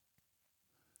producer.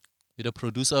 You're the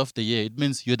producer of the year. It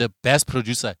means you're the best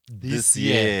producer this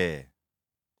year.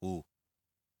 Ooh,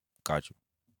 got you.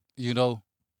 You know,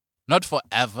 not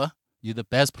forever. You're the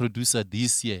best producer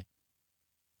this year.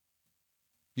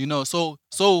 You know, so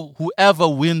whoever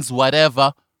wins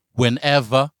whatever,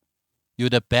 whenever, you're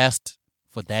the best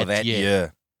for that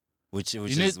year. Which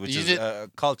is a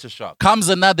culture shock. Comes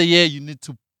another year, you need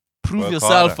to prove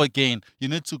yourself again. You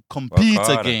need to compete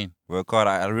again. Work hard.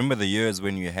 I remember the years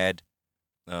when you had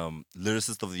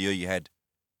Lyricist of the Year. You had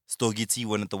Stogie T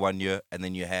win it the one year, and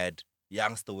then you had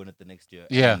Youngster win it the next year.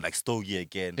 Yeah. And like Stogie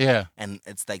again. Yeah. And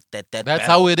it's like that. That's battle.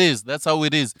 how it is. That's how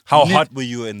it is. How hot were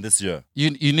you in this year?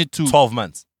 You need to 12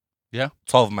 months. Yeah.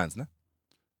 12 months, no?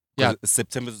 Yeah.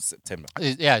 September to September.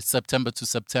 Yeah, it's September to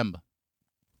September.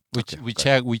 We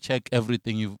check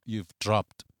everything you've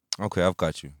dropped. Okay, I've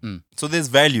got you. So there's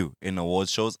value in awards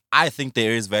shows. I think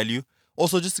there is value.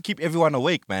 Also, just to keep everyone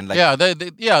awake, man. Like,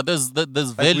 there's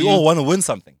like value. we all want to win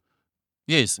something.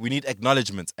 Yes. We need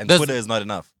acknowledgement, and There's- Twitter is not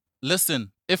enough.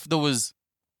 Listen, if there was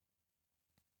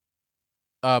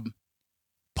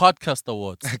podcast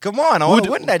awards. Come on, I want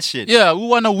to win that shit. Yeah, we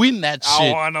want to win that I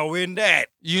shit. want to win that.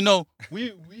 You know,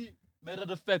 we matter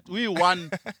of fact, we won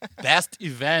best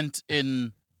event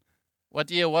in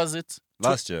what year was it?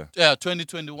 Last year. Yeah,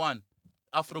 2021.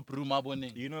 Afro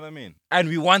Brumabone. You know what I mean? And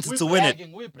we wanted to win it.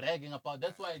 We're bragging about.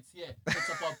 That's why it's here. It's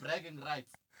about bragging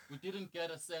rights. We didn't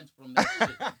get a cent from that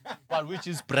shit, but which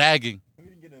is bragging. We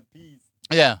didn't get a piece.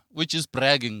 Yeah, which is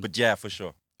bragging. But yeah, for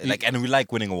sure. Like, and we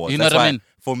like winning awards. You know That's what I why, mean?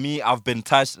 For me, I've been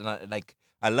touched, and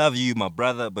I love you, my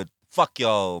brother, but fuck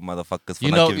y'all, motherfuckers, for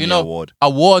You not know, giving you me know, an award.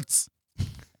 awards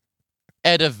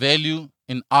add a value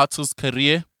in artists'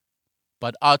 career,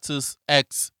 but artists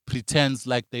X pretends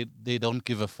like they don't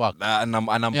give a fuck. And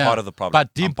I'm Yeah. part of the problem.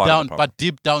 But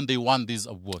deep down, they want these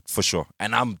awards. For sure.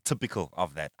 And I'm typical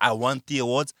of that. I want the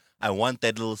awards. I want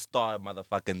that little star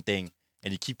motherfucking thing.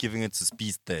 And you keep giving it to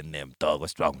Speedster and them. Dog,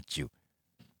 what's wrong with you?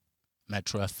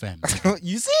 Metro FM.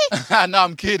 You see? No,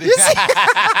 I'm kidding.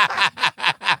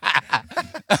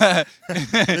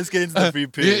 Let's get into the free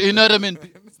period. You know what I mean?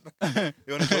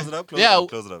 You want to close it up?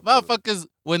 Close it up. Motherfuckers,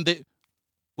 when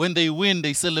they win,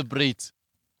 they celebrate.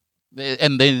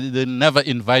 And they never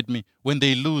invite me. When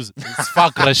they lose, it's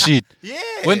fuck Rashid. Yeah.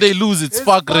 When they lose, it's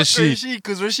fuck Rashid.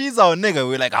 Because Rashid's our nigga.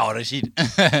 We're like, oh, Rashid.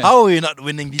 How are we not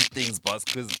winning these things, boss?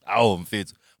 Because, I'm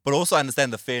fit. But also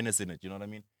understand the fairness in it. You know what I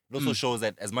mean? It also shows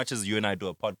that as much as you and I do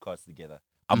a podcast together,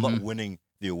 I'm not winning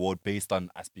the award based on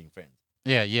us being friends.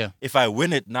 Yeah. If I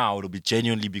win it now, it'll be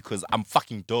genuinely because I'm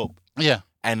fucking dope. Yeah.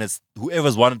 And it's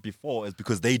whoever's won it before is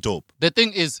because they dope. The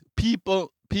thing is,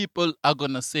 people are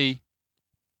gonna say,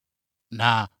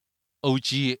 nah,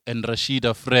 OG and Rashid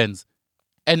are friends,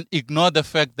 and ignore the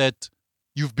fact that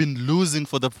you've been losing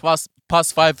for the past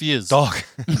 5 years. Dog.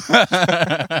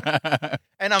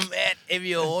 And I'm at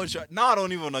every award show. Now I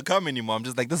don't even want to come anymore. I'm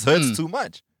just like, this hurts too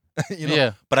much. You know?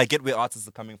 Yeah. But I get where artists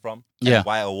are coming from. Yeah. And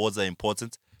why awards are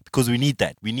important. Because we need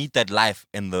that. We need that life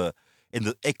in the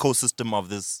ecosystem of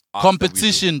this art that we do.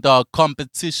 Competition, dog.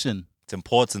 Competition. It's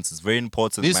important. It's very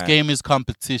important, This man. game is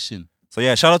competition. So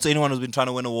yeah, shout out to anyone who's been trying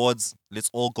to win awards. Let's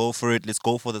all go for it. Let's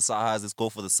go for the Sahas. Let's go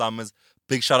for the Summers.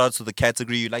 Big shout out to the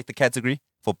category. You like the category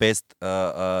for best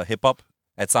hip hop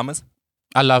at Summers?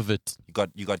 I love it.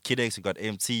 You got Kid X, you got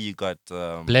MT, you got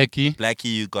Blackie,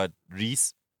 you got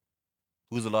Reese.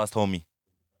 Who's the last homie?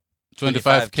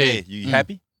 25K. You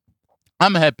happy?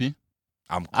 I'm happy.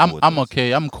 I'm cool. I'm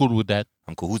okay. I'm cool with that.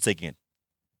 I'm cool. Who's taking it?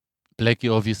 Blackie,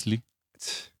 obviously.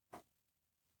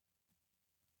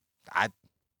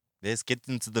 Let's get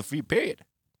into the free period.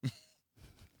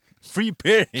 Free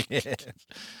period.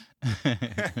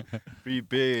 Free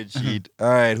period sheet. All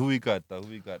right, who we got though? Who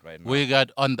we got right now? We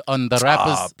got on the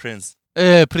rappers. Prince.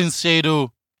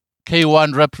 PrinceShadow,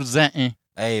 K1 representing.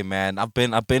 Hey man, I've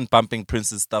been bumping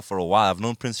Prince's stuff for a while. I've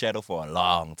known PrinceShadow for a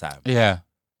long time. Yeah.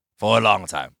 For a long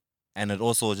time. And it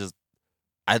also just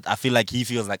I feel like he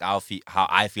feels like how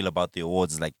I feel about the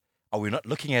awards. Is like, are we not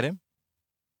looking at him?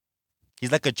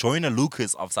 He's like a Joyner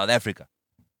Lucas of South Africa.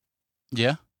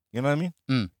 Yeah. You know what I mean?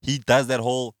 Mm. He does that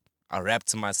whole I rap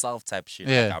to myself type shit.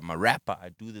 Yeah. Like, I'm a rapper. I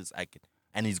do this. I can.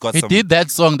 And he's got He did that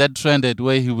song that trended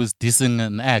where he was dissing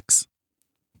an ex.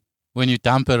 When you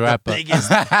dump a rapper. The biggest.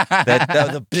 that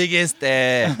was the biggest.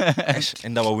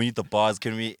 And now we need the bars.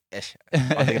 Can we?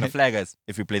 Are they gonna flag us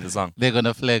if we play the song? They're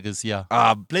gonna flag us, yeah.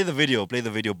 Play the video.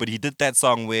 But he did that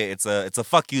song where it's a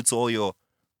fuck you to all your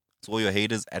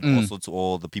haters and also to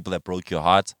all the people that broke your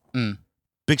heart. Mm.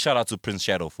 Big shout out to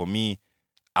PrinceShadow. For me,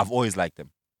 I've always liked him.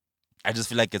 I just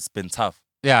feel like it's been tough.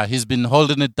 Yeah, he's been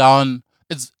holding it down.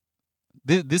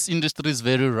 This industry is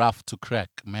very rough to crack,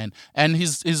 man. And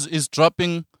he's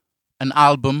dropping an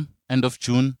album end of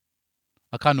June.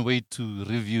 I can't wait to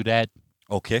review that.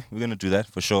 Okay, we're gonna do that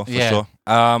for sure. For Yeah.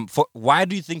 sure. Why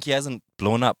do you think he hasn't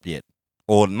blown up yet,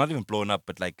 or not even blown up,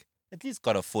 but like at least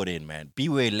got a foot in, man? Be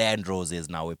where Landrose is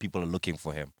now, where people are looking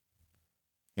for him.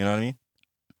 You know what I mean?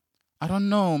 I don't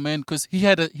know, man, because he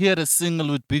had a single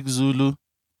with Big Zulu,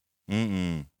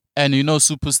 Mm-mm. and you know,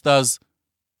 superstars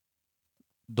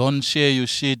don't share your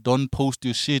shit, don't post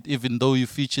your shit, even though you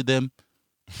feature them.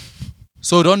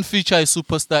 So don't feature a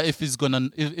superstar if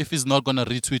he's not gonna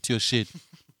retweet your shit.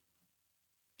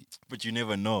 But you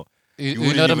never know. You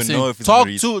wouldn't know what I'm even saying? know if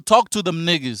it's Talk to them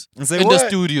niggas And say in what? the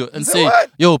studio and Say say,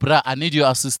 what? yo, bruh, I need your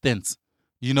assistance.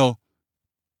 You know,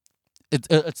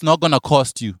 it's not gonna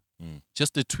cost you. Mm.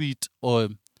 Just a tweet or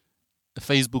a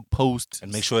Facebook post.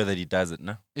 And make sure that he does it,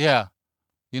 no? Yeah.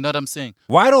 You know what I'm saying?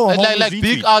 Why don't Like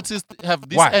big artists have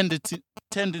this Why?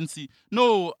 tendency.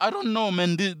 No, I don't know,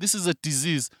 man. This is a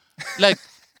disease. Like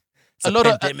It's a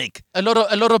pandemic. a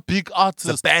lot of big It's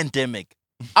artists, a pandemic.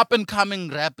 up and coming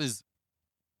rappers,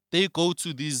 they go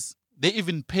to these. They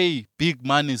even pay big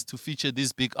monies to feature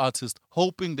these big artists,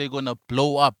 hoping they're gonna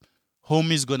blow up.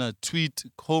 Homie's gonna tweet.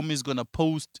 Homie's gonna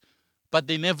post, but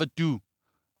they never do.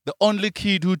 The only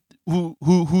kid who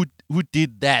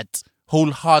did that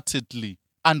wholeheartedly,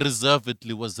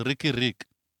 unreservedly, was Ricky Rick.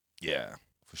 Yeah,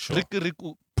 for sure. Ricky Rick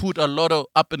put a lot of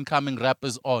up and coming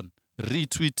rappers on,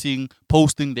 retweeting,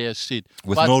 posting their shit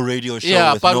With but no radio show,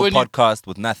 yeah, with but no when you- podcast,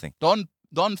 with nothing.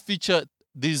 Don't feature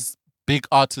these big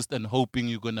artists and hoping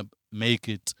you're gonna make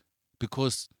it,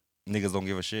 because Niggas don't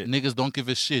give a shit. niggas don't give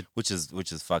a shit. Which is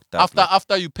fucked up.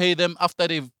 After you pay them, after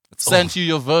they've sent you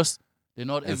your verse, they're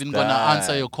not It's even gonna done.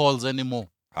 answer your calls anymore.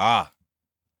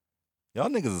 Y'all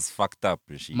niggas is fucked up,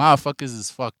 Rishi. Motherfuckers is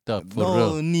fucked up for no,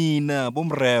 real. Nina, boom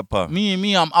rapper.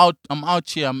 Me, I'm out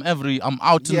here. I'm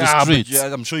out in the but streets.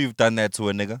 yeah, I'm sure you've done that to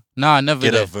a nigga. Nah, never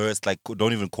Get a did. verse, like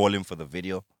don't even call him for the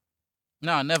video.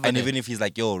 Nah, never And did. even if he's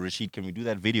like, yo, Rashid, can we do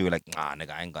that video? You're like, nah,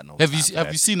 nigga, I ain't got no Have time you for have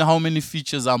that. you seen how many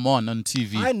features I'm on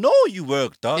TV? I know you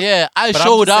work, dog. Yeah, I But I'm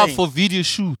showed just up saying- for video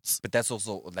shoots. But that's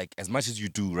also, like, as much as you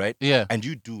do, right? Yeah, And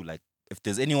you do, like, if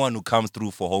there's anyone who comes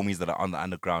through for homies that are on the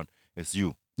underground, it's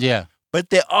you. yeah. But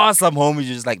there are some homies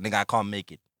you're just like, nigga, I can't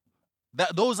make it.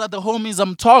 Those are the homies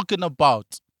I'm talking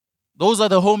about. Those are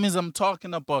the homies I'm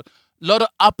talking about. A lot of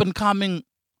up and coming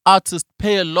artists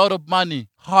pay a lot of money,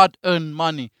 hard earned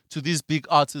money, to these big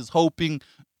artists, hoping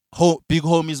big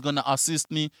homie's gonna assist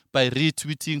me by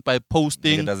retweeting, by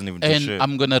posting, Nigga doesn't even do and shit.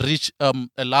 I'm gonna reach a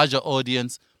larger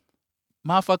audience.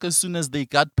 Motherfuckers, as soon as they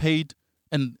got paid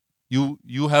and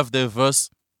you have their verse,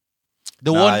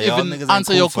 they Nah, won't y'all even niggas ain't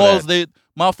answer cool your for calls. that. They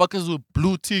motherfuckers will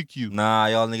blue tick you. Nah,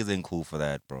 y'all niggas ain't cool for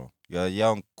that, bro. Y'all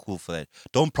ain't cool for that.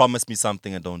 Don't promise me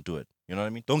something and don't do it. You know what I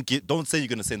mean? Don't say you're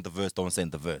gonna send the verse. Don't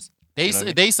send the verse. They You know what I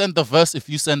mean? they send the verse if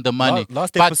you send the money.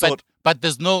 Last but, episode- but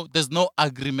there's no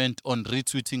agreement on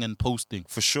retweeting and posting.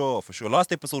 For sure.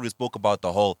 Last episode we spoke about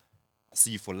the whole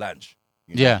see you for lunch.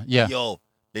 You know? Yeah, yeah. Yo,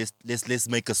 let's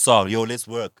make a song. Yo, let's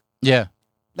work. Yeah,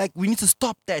 Like we need to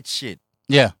stop that shit.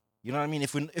 yeah. You know what I mean?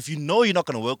 If you know you're not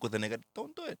gonna work with a nigga,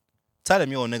 don't do it. Tell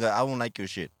them, yo, nigga, I don't like your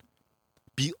shit.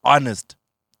 Be honest.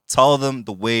 Tell them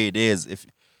the way it is.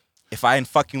 If I ain't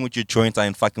fucking with your joints, I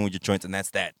ain't fucking with your joints, and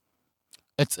that's that.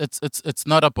 It's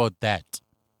not about that.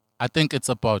 I think it's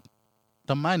about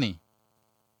the money.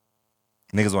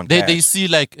 Niggas want They cash. see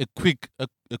like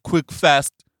a quick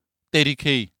fast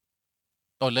 30K.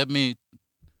 Oh, let me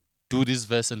do this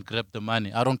verse and grab the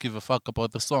money. I don't give a fuck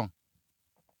about the song.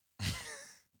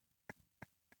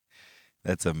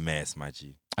 That's a mess, my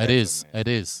G. It is. That's a mess. It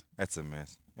is. That's a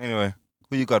mess. Anyway,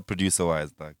 Who you got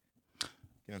producer-wise, dog?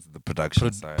 Get into the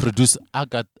production side. Producer, I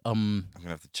got I'm gonna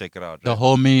have to check it out. the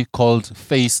homie called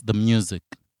FaceTheMuzik.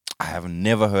 I have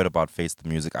never heard about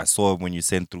FaceTheMuzik. I saw it when you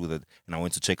sent through that, and I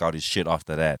went to check out his shit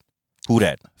after that. Who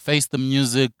that?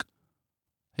 FaceTheMuzik.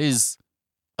 He's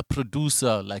a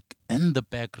producer, like in the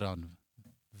background,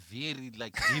 very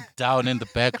like deep down in the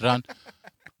background.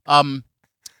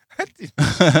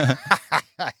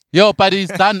 Yo, but he's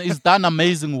done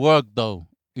amazing work though.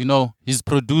 You know, he's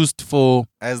produced for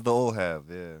As the all have,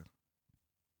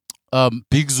 yeah.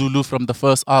 Big Zulu from the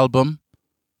first album.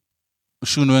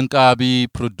 Shunu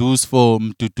Nkabi produced for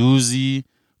Mduduzi,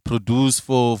 produced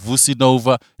for Vusi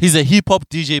Nova. He's a hip hop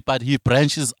DJ, but he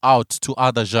branches out to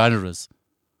other genres.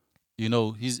 You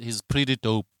know, he's pretty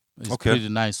dope. He's pretty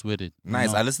nice with it. Nice.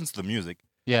 You know? I listened to the music.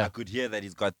 Yeah. I could hear that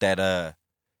he's got that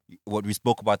what we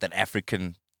spoke about, that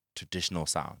African traditional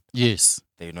sound. Yes.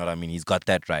 You know what I mean? He's got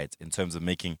that right in terms of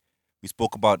making. We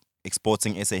spoke about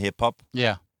exporting SA hip hop,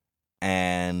 Yeah.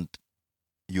 and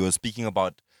you were speaking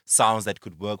about sounds that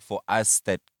could work for us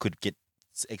that could get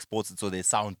exported so they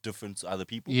sound different to other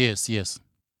people. Yes. Yes.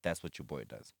 That's what your boy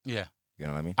does. Yeah. You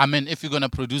know what I mean? I mean, if you're gonna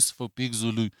produce for Big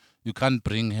Zulu, you can't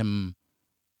bring him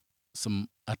some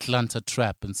Atlanta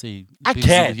trap and say, I Big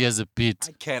can. Zulu, here's a beat.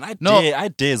 I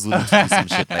dare Zulu to do some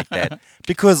shit like that.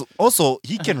 Because also,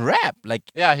 he can rap. Like,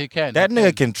 Yeah, he can. that he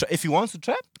nigga can, if he wants to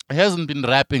trap. He hasn't been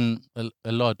rapping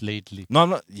a lot lately.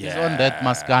 No, He's yeah. on that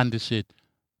Maskandi shit.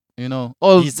 You know,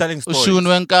 all He's telling stories.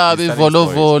 Ushunwenkabi, He's telling Volo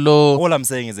stories. Volo. All I'm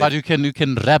saying is But that you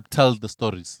can rap tell the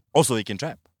stories. also he can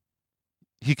trap.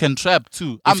 He can trap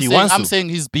too. If he wants I'm to. saying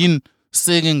he's been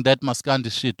singing that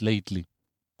Maskandi shit lately,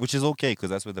 Which is okay,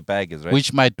 because that's where the bag is, right?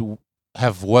 which might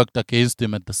have worked against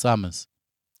him at the Summers.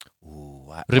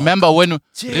 Ooh, Remember when?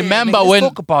 Remember let's when?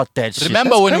 talk about that shit.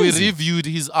 Remember That's when crazy. we reviewed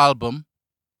his album?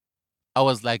 I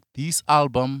was like, this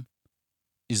album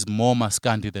is more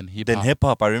Maskandi than hip Then hop. hip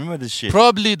hop, I remember this shit.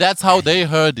 Probably that's how they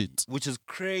heard it, Which is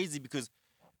crazy because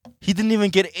he didn't even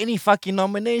get any fucking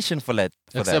nomination for that.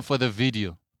 except for the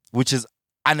video. Which is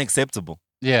unacceptable.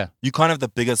 Yeah. You can't have the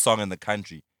biggest song in the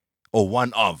country, or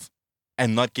one of,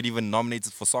 and not get even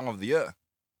nominated for Song of the Year.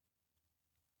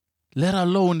 Let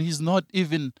alone he's not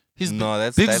even. He's No,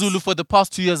 that's Big Zulu for the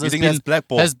past 2 years You has think that's been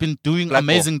blackball? has been doing Blackball.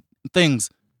 amazing things.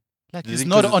 Like Do you he's think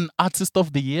not 'cause on Artist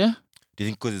of the Year. Do you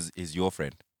think because he's your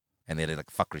friend, and they're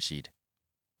like, fuck Rashid?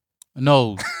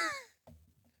 No.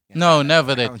 No,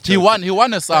 never I'm that. He joking.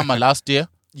 won a summer last year.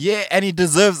 Yeah, and he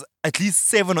deserves at least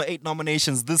 7 or 8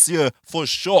 nominations this year for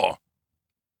sure.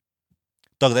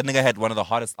 Dog, that nigga had one of the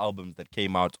hottest albums that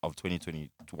came out of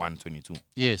 2021, 22.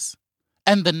 Yes.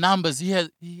 And the numbers, he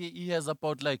has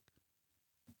about like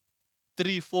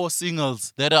 3-4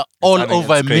 singles that are all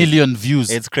over a crazy. million views.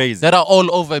 It's crazy. That are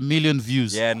all over a million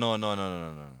views. Yeah, no.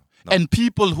 And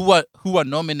people who are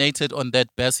nominated on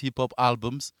that best hip hop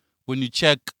albums, when you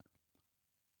check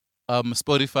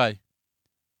Spotify,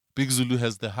 Big Zulu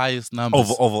has the highest numbers.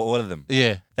 Over all of them.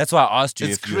 Yeah. That's why I asked you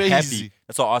It's if you're crazy. happy.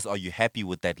 That's why I asked, are you happy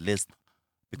with that list?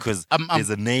 Because I'm- there's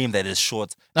a name that is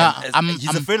short. Nah, And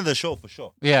he's a friend of the show for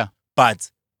sure. Yeah.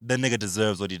 But the nigga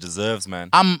deserves what he deserves, man.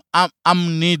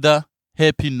 I'm neither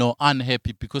happy nor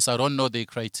unhappy because I don't know their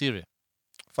criteria.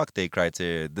 Fuck their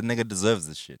criteria. The nigga deserves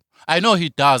this shit. I know he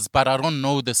does, but I don't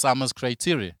know the Summers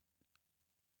criteria.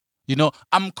 You know,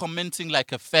 I'm commenting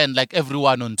like a fan, like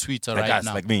everyone on Twitter Like right us,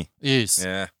 now. like me. Yes.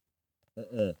 Yeah.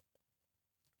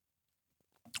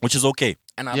 Which is okay.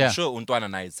 And I'm Yeah. sure Untwana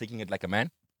and I is taking it like a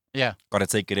man. Yeah. Gotta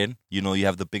take it in. You know, you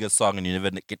have the biggest song and you never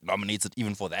get nominated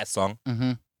even for that song.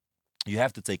 Mm-hmm. You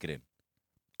have to take it in.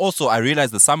 Also, I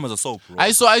realized the Summers are so broad.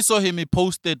 I saw him. He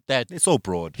posted that They're so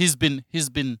broad. he's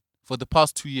been for the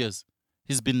past 2 years.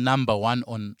 He's been number 1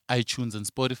 on iTunes and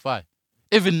Spotify.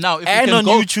 Even now, if And you can on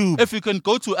go, YouTube. if you can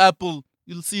go to Apple,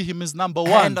 you'll see him as number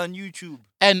 1. And on YouTube.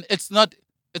 And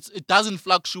it doesn't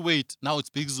fluctuate. Now it's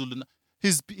Big Zulu.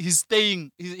 He's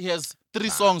staying. He has 3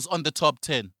 songs on the top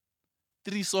 10.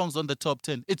 3 songs on the top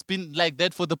 10. It's been like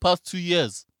that for the past 2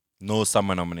 years. No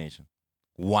summer nomination.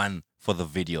 1 for the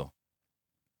video.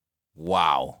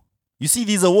 Wow. You see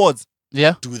these awards?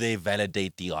 Yeah. Do they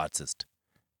validate the artist?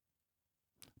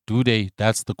 Do they?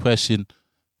 That's the question.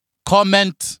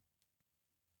 Comment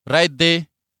right there.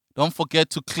 Don't forget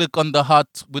to click on the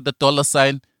heart with the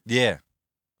 $sign. Yeah.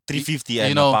 350 and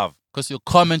You know, above. because your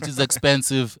comment is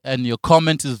expensive and your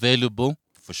comment is valuable.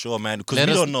 For sure, man. Because Let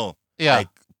we us- don't know. Yeah. Like,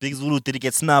 Big Zulu, did he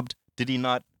get snubbed? Did he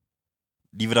not?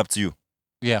 Leave it up to you.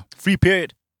 Yeah. Free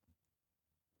period.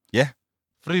 Yeah.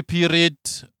 Free period.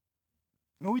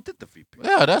 No, we did the free period.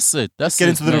 Yeah, that's it. Let's That's get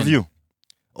it, into the man. review.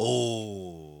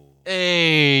 Oh.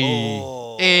 Hey.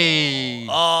 Oh. Hey.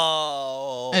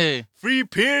 Oh. Hey. Free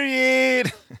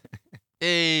period.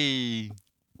 Hey.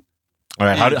 All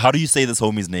right, how do you say this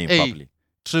homie's name properly?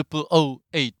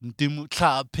 008 Ndimu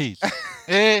Tlapil.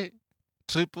 Hey.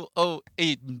 008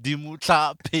 Ndimu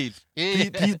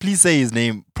Tlapil. Please say his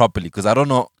name properly, because I don't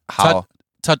know how.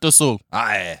 ThatoSaul.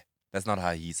 That's not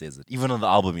how he says it. Even on the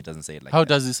album, he doesn't say it like How that.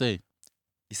 does he say?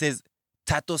 He says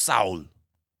ThatoSaul.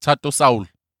 ThatoSaul.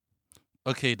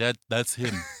 Okay, that's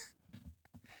him.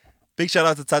 Big shout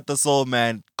out to ThatoSaul,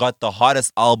 man. Got the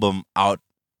hottest album out.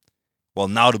 Well,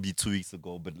 now it'll be 2 weeks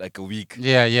ago, but like a week.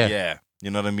 Yeah. Yeah. You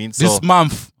know what I mean? This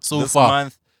month so this far.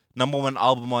 Month, #1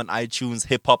 album on iTunes,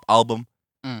 hip hop album.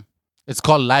 It's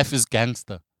called Life is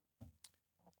Gangster.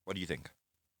 What do you think?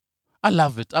 I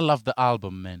love it. I love the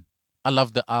album, man. I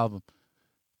love the album.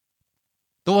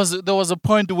 There was a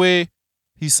point where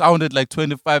he sounded like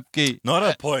 25K. Not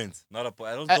a point.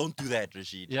 Don't do that,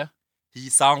 Rashid. Yeah. He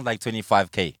sounds like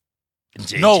 25K.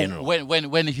 In No, general.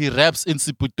 when he raps in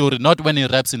Siputori, not when he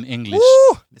raps in English.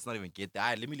 Woo! Let's not even get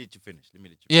that. Let me let you finish.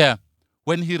 Yeah.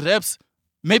 When he raps,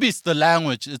 maybe it's the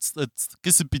language. It's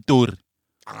Kisipitori.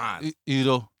 You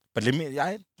know. But let me.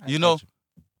 You know.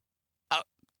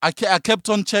 I kept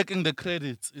on checking the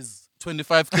credits. Is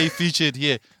 25K featured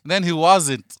here? And then he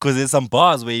wasn't. Because there's some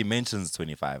bars where he mentions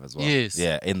 25 as well. Yes.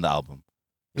 Yeah, in the album.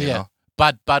 You know?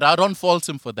 But I don't fault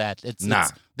him for that. It's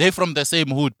they're from the same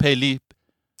hood,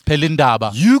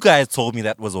 Pelindaba. You guys told me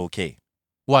that was okay.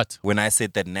 What? When I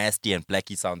said that Nasty and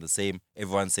Blackie sound the same,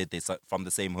 everyone said they're from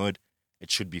the same hood. It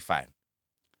should be fine.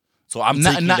 So I'm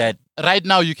taking that. Right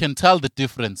now, you can tell the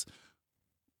difference.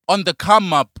 On the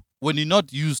come up, when you're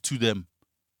not used to them,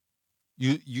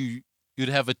 you'd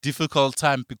have a difficult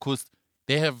time because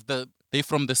they're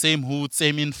from the same hood,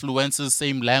 same influences,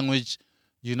 same language,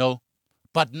 you know.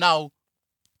 But now,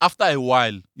 after a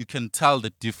while, you can tell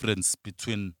the difference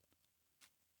between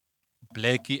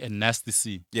Blackie and Nasty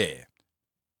C. Yeah.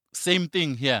 Same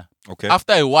thing here. Okay.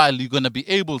 After a while, you're going to be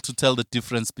able to tell the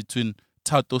difference between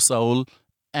ThatoSaul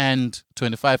and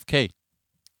 25K.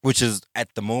 Which is,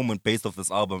 at the moment, based off this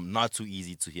album, not too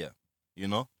easy to hear. You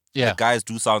know? Yeah. The guys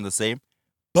do sound the same.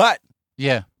 But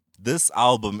yeah, this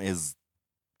album is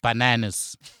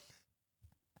bananas.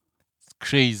 It's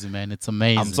crazy, man. It's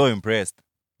amazing. I'm so impressed.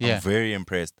 Yeah. I'm very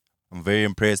impressed.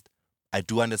 I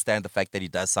do understand the fact that he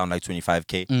does sound like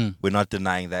 25K. We're not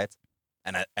denying that.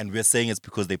 And we're saying it's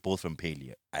because they're both from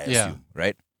Paley, I assume,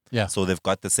 right? Yeah. So they've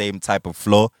got the same type of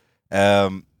flow.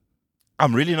 I'm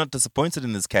really not disappointed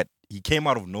in this cat. He came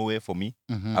out of nowhere for me.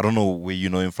 Mm-hmm. I don't know where you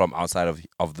know him from outside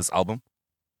of this album.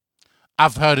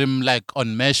 I've heard him like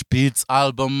on Mesh Beats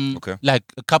album. Okay. Like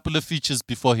a couple of features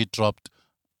before he dropped.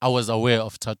 I was aware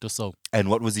of ThatoSaul. And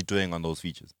what was he doing on those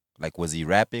features? Like, was he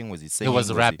rapping? Was he singing? He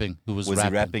was rapping. Was he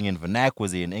rapping in vernac?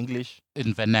 Was he in English?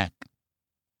 In vernac.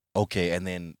 Okay, and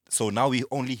then, so now we're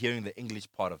only hearing the English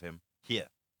part of him here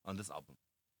on this album.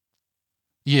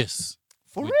 Yes.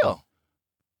 For real?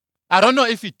 I don't know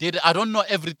if he did it. I don't know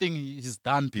everything he's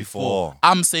done before.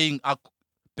 I'm saying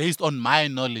based on my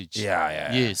knowledge.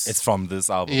 Yeah. Yes. It's from this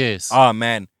album. Yes. Oh,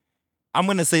 man. I'm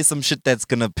going to say some shit that's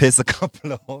going to piss a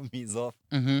couple of homies off.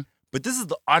 Mm-hmm. But this is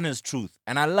the honest truth.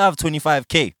 And I love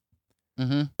 25K.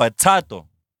 Mm-hmm. But Thato,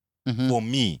 for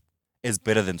me, is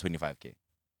better than 25K.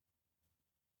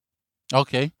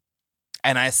 Okay.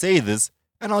 And I say this,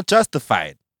 and I'll justify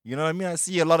it. You know what I mean? I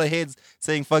see a lot of heads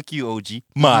saying, fuck you, OG.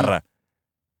 Mara.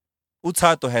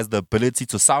 Thato has the ability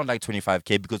to sound like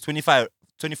 25K because 25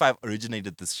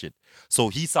 originated this shit. So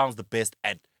he sounds the best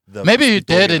at the... Maybe he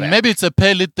didn't. Maybe it's a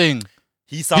Pele thing.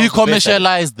 He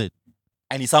commercialized it.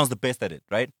 And he sounds the best at it,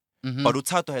 right? Mm-hmm. But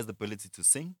Thato has the ability to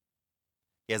sing.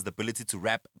 He has the ability to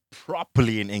rap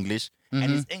properly in English. Mm-hmm.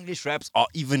 And his English raps are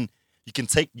even... You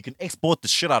can export the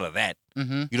shit out of that.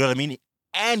 Mm-hmm. You know what I mean?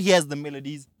 And he has the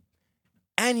melodies.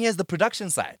 And he has the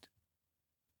production side.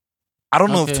 I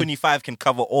don't know if 25 can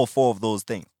cover all four of those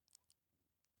things.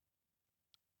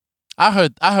 I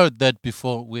heard that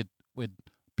before with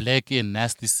Blackie and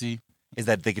Nasty C. Is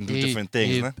that they can do different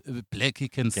things, huh?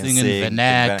 Blackie can sing in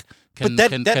vernac. Can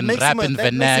that makes rap him, in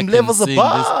that vernac. Makes him levels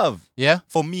above. Yeah?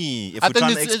 For me, if we're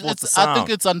trying to export the sound. I think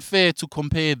it's unfair to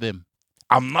compare them.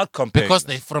 I'm not comparing because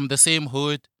them. they're from the same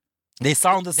hood. They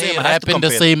sound the same. They rap in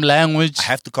the same language. I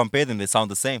have to compare them. They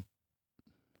sound the same.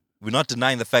 We're not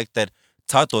denying the fact that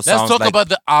Thato sounds like... Let's talk about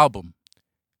the album.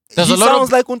 He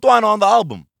sounds like Untwana on the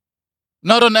album.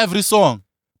 Not on every song.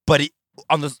 But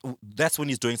that's when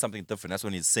he's doing something different. That's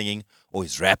when he's singing or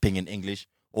he's rapping in English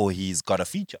or he's got a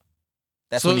feature.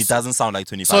 That's when he doesn't sound like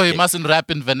 25K. So he mustn't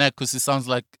rap in vernac because he sounds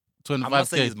like 25K. I'm not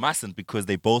saying he mustn't because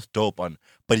they both dope on,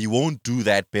 but he won't do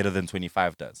that better than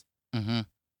 25 does. Mm-hmm.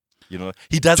 You know,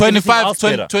 he does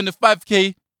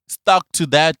 25K stuck to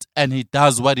that and he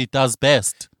does what he does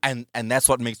best. And that's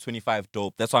what makes 25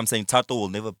 dope. That's why I'm saying Thato will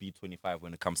never be 25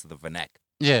 when it comes to the vernac.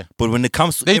 Yeah. But when it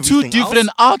comes to They're two everything different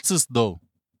else, artists though.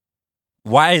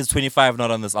 why is 25 not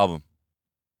on this album?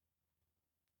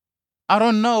 I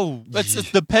don't know.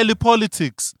 It's the Peli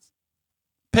politics.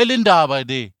 Pelindaba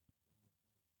day.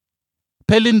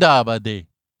 Pelindaba day.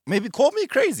 Maybe call me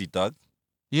crazy, dog.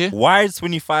 Yeah. Why is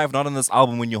 25 not on this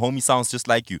album when your homie sounds just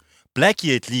like you?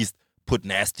 Blackie at least put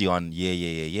Nasty on.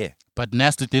 Yeah. But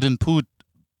Nasty didn't put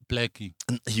Blackie.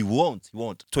 He won't.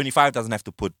 25 doesn't have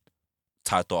to put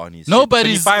Thato on his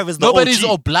Nobody's shit. 25 is the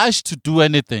OG. obliged to do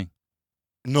anything.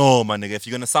 No, my nigga. If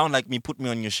you're gonna sound like me, put me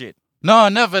on your shit. No,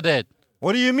 never that.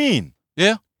 What do you mean?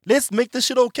 Yeah. Let's make this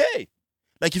shit okay.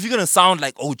 Like if you're gonna sound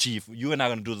like OG, if you and I are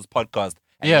gonna do this podcast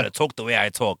and you're gonna talk the way I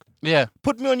talk. Yeah.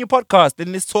 Put me on your podcast,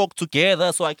 then let's talk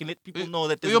together so I can let people know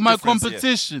that there's You're a my difference here.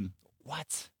 competition.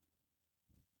 What?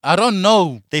 I don't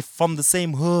know. They're from the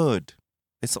same hood.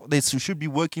 They should be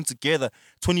working together.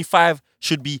 25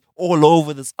 should be all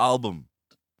over this album.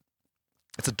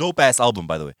 It's a dope ass album,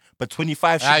 by the way. But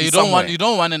 25 should be somewhere. You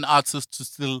don't want an artist to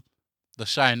steal the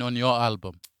shine on your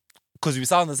album. Because we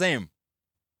sound the same.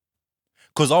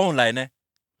 Because online,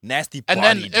 Nasty And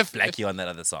Party, then if Blackie on that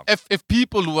other song. If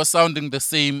people who are sounding the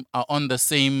same are on the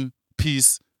same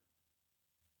piece,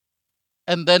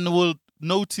 and then we'll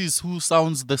notice who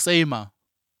sounds the same.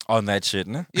 On that shit,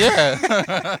 ne? Yeah.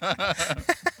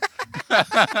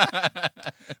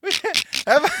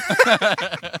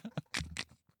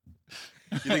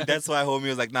 You think that's why homie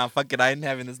was like, nah, fuck it, I ain't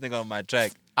having this nigga on my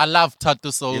track. I love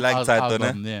ThatoSaul. You like Thato,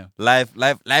 album, ne? yeah.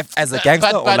 Life as a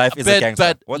gangster or life is a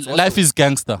gangster? But life is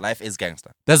gangster. Life is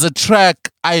gangster. There's a track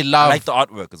I love. I like the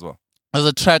artwork as well. There's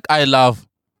a track I love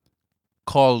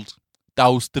called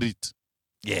Dow Street.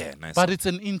 Yeah, nice. But song. it's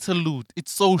an interlude.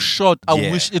 It's so short. I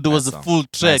Yeah, wish it was nice a song. full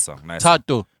track. Nice song, nice song.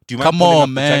 Tato. Do you mind come pulling on, up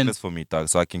man. the checklist for me, dog,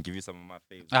 so I can give you some of my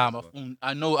favorites?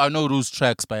 I know those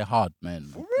tracks by heart, man.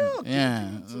 For real? Yeah.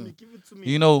 Give it to me.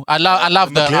 You know, I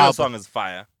love the McLaren album. song is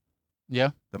fire.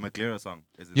 Yeah. The McLaren song.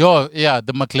 The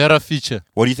McLaren feature.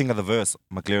 What do you think of the verse,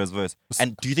 McLaren's verse?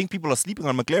 And do you think people are sleeping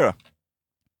on McLaren?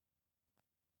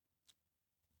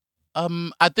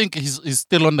 I think he's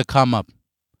still on the come up.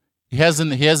 He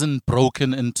hasn't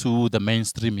broken into the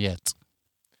mainstream yet.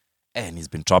 And he's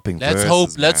been dropping Let's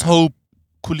verses, Let's man. hope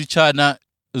Kulichana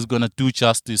is gonna do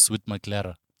justice with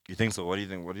McLaren. You think so? What do you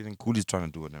think? What do you think Cooley's trying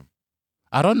to do with him?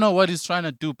 I don't know what he's trying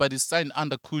to do, but he's signed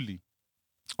under Cooley.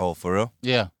 Oh, for real?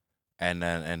 Yeah. And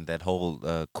that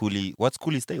whole Cooley. What's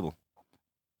Cooley's stable?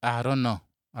 I don't know.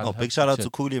 Big shout out to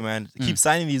Cooley, man. Keep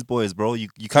signing these boys, bro. You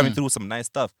coming through with some nice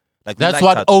stuff. Like we That's like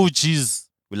what Tato. OGs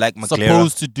We like McLaren.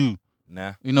 supposed to do.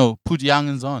 Nah. You know, put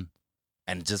youngins on.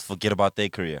 And just forget about their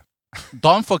career.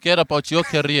 Don't forget about your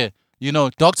career. You know,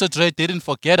 Dr. Dre didn't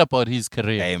forget about his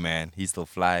career. Hey, man. He's still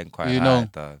flying quite You high, know.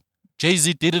 dog.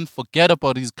 Jay-Z didn't forget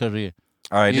about his career.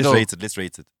 All right, You let's know. rate it.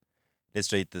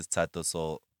 Let's rate this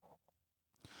ThatoSaul.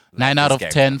 9 out of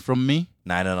 10 from me.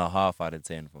 9.5 out of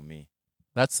 10 for me.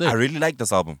 That's it. I really like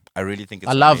this album. I really think it's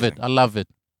I love amazing. it. I love it.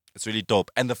 It's really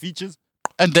dope. And the features?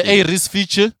 And the A-Riz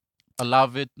feature, I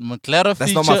love it. McLaren That's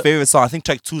feature. not my favorite song. I think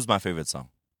track 2 is my favorite song.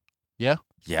 Yeah?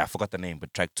 Yeah, I forgot the name,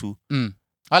 but track 2.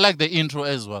 I like the intro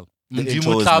as well. The Mdimu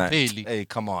intro is nice. Tlapeli. Hey,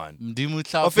 come on. Mdimu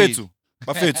Tlapeli.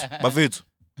 Mafetu.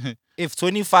 If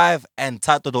 25 and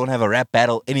Tato don't have a rap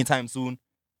battle anytime soon,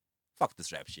 fuck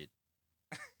this rap shit.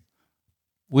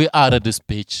 We out of this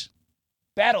bitch.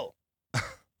 Battle.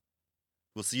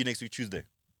 We'll see you next week, Tuesday,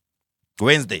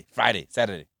 Wednesday, Friday,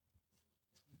 Saturday.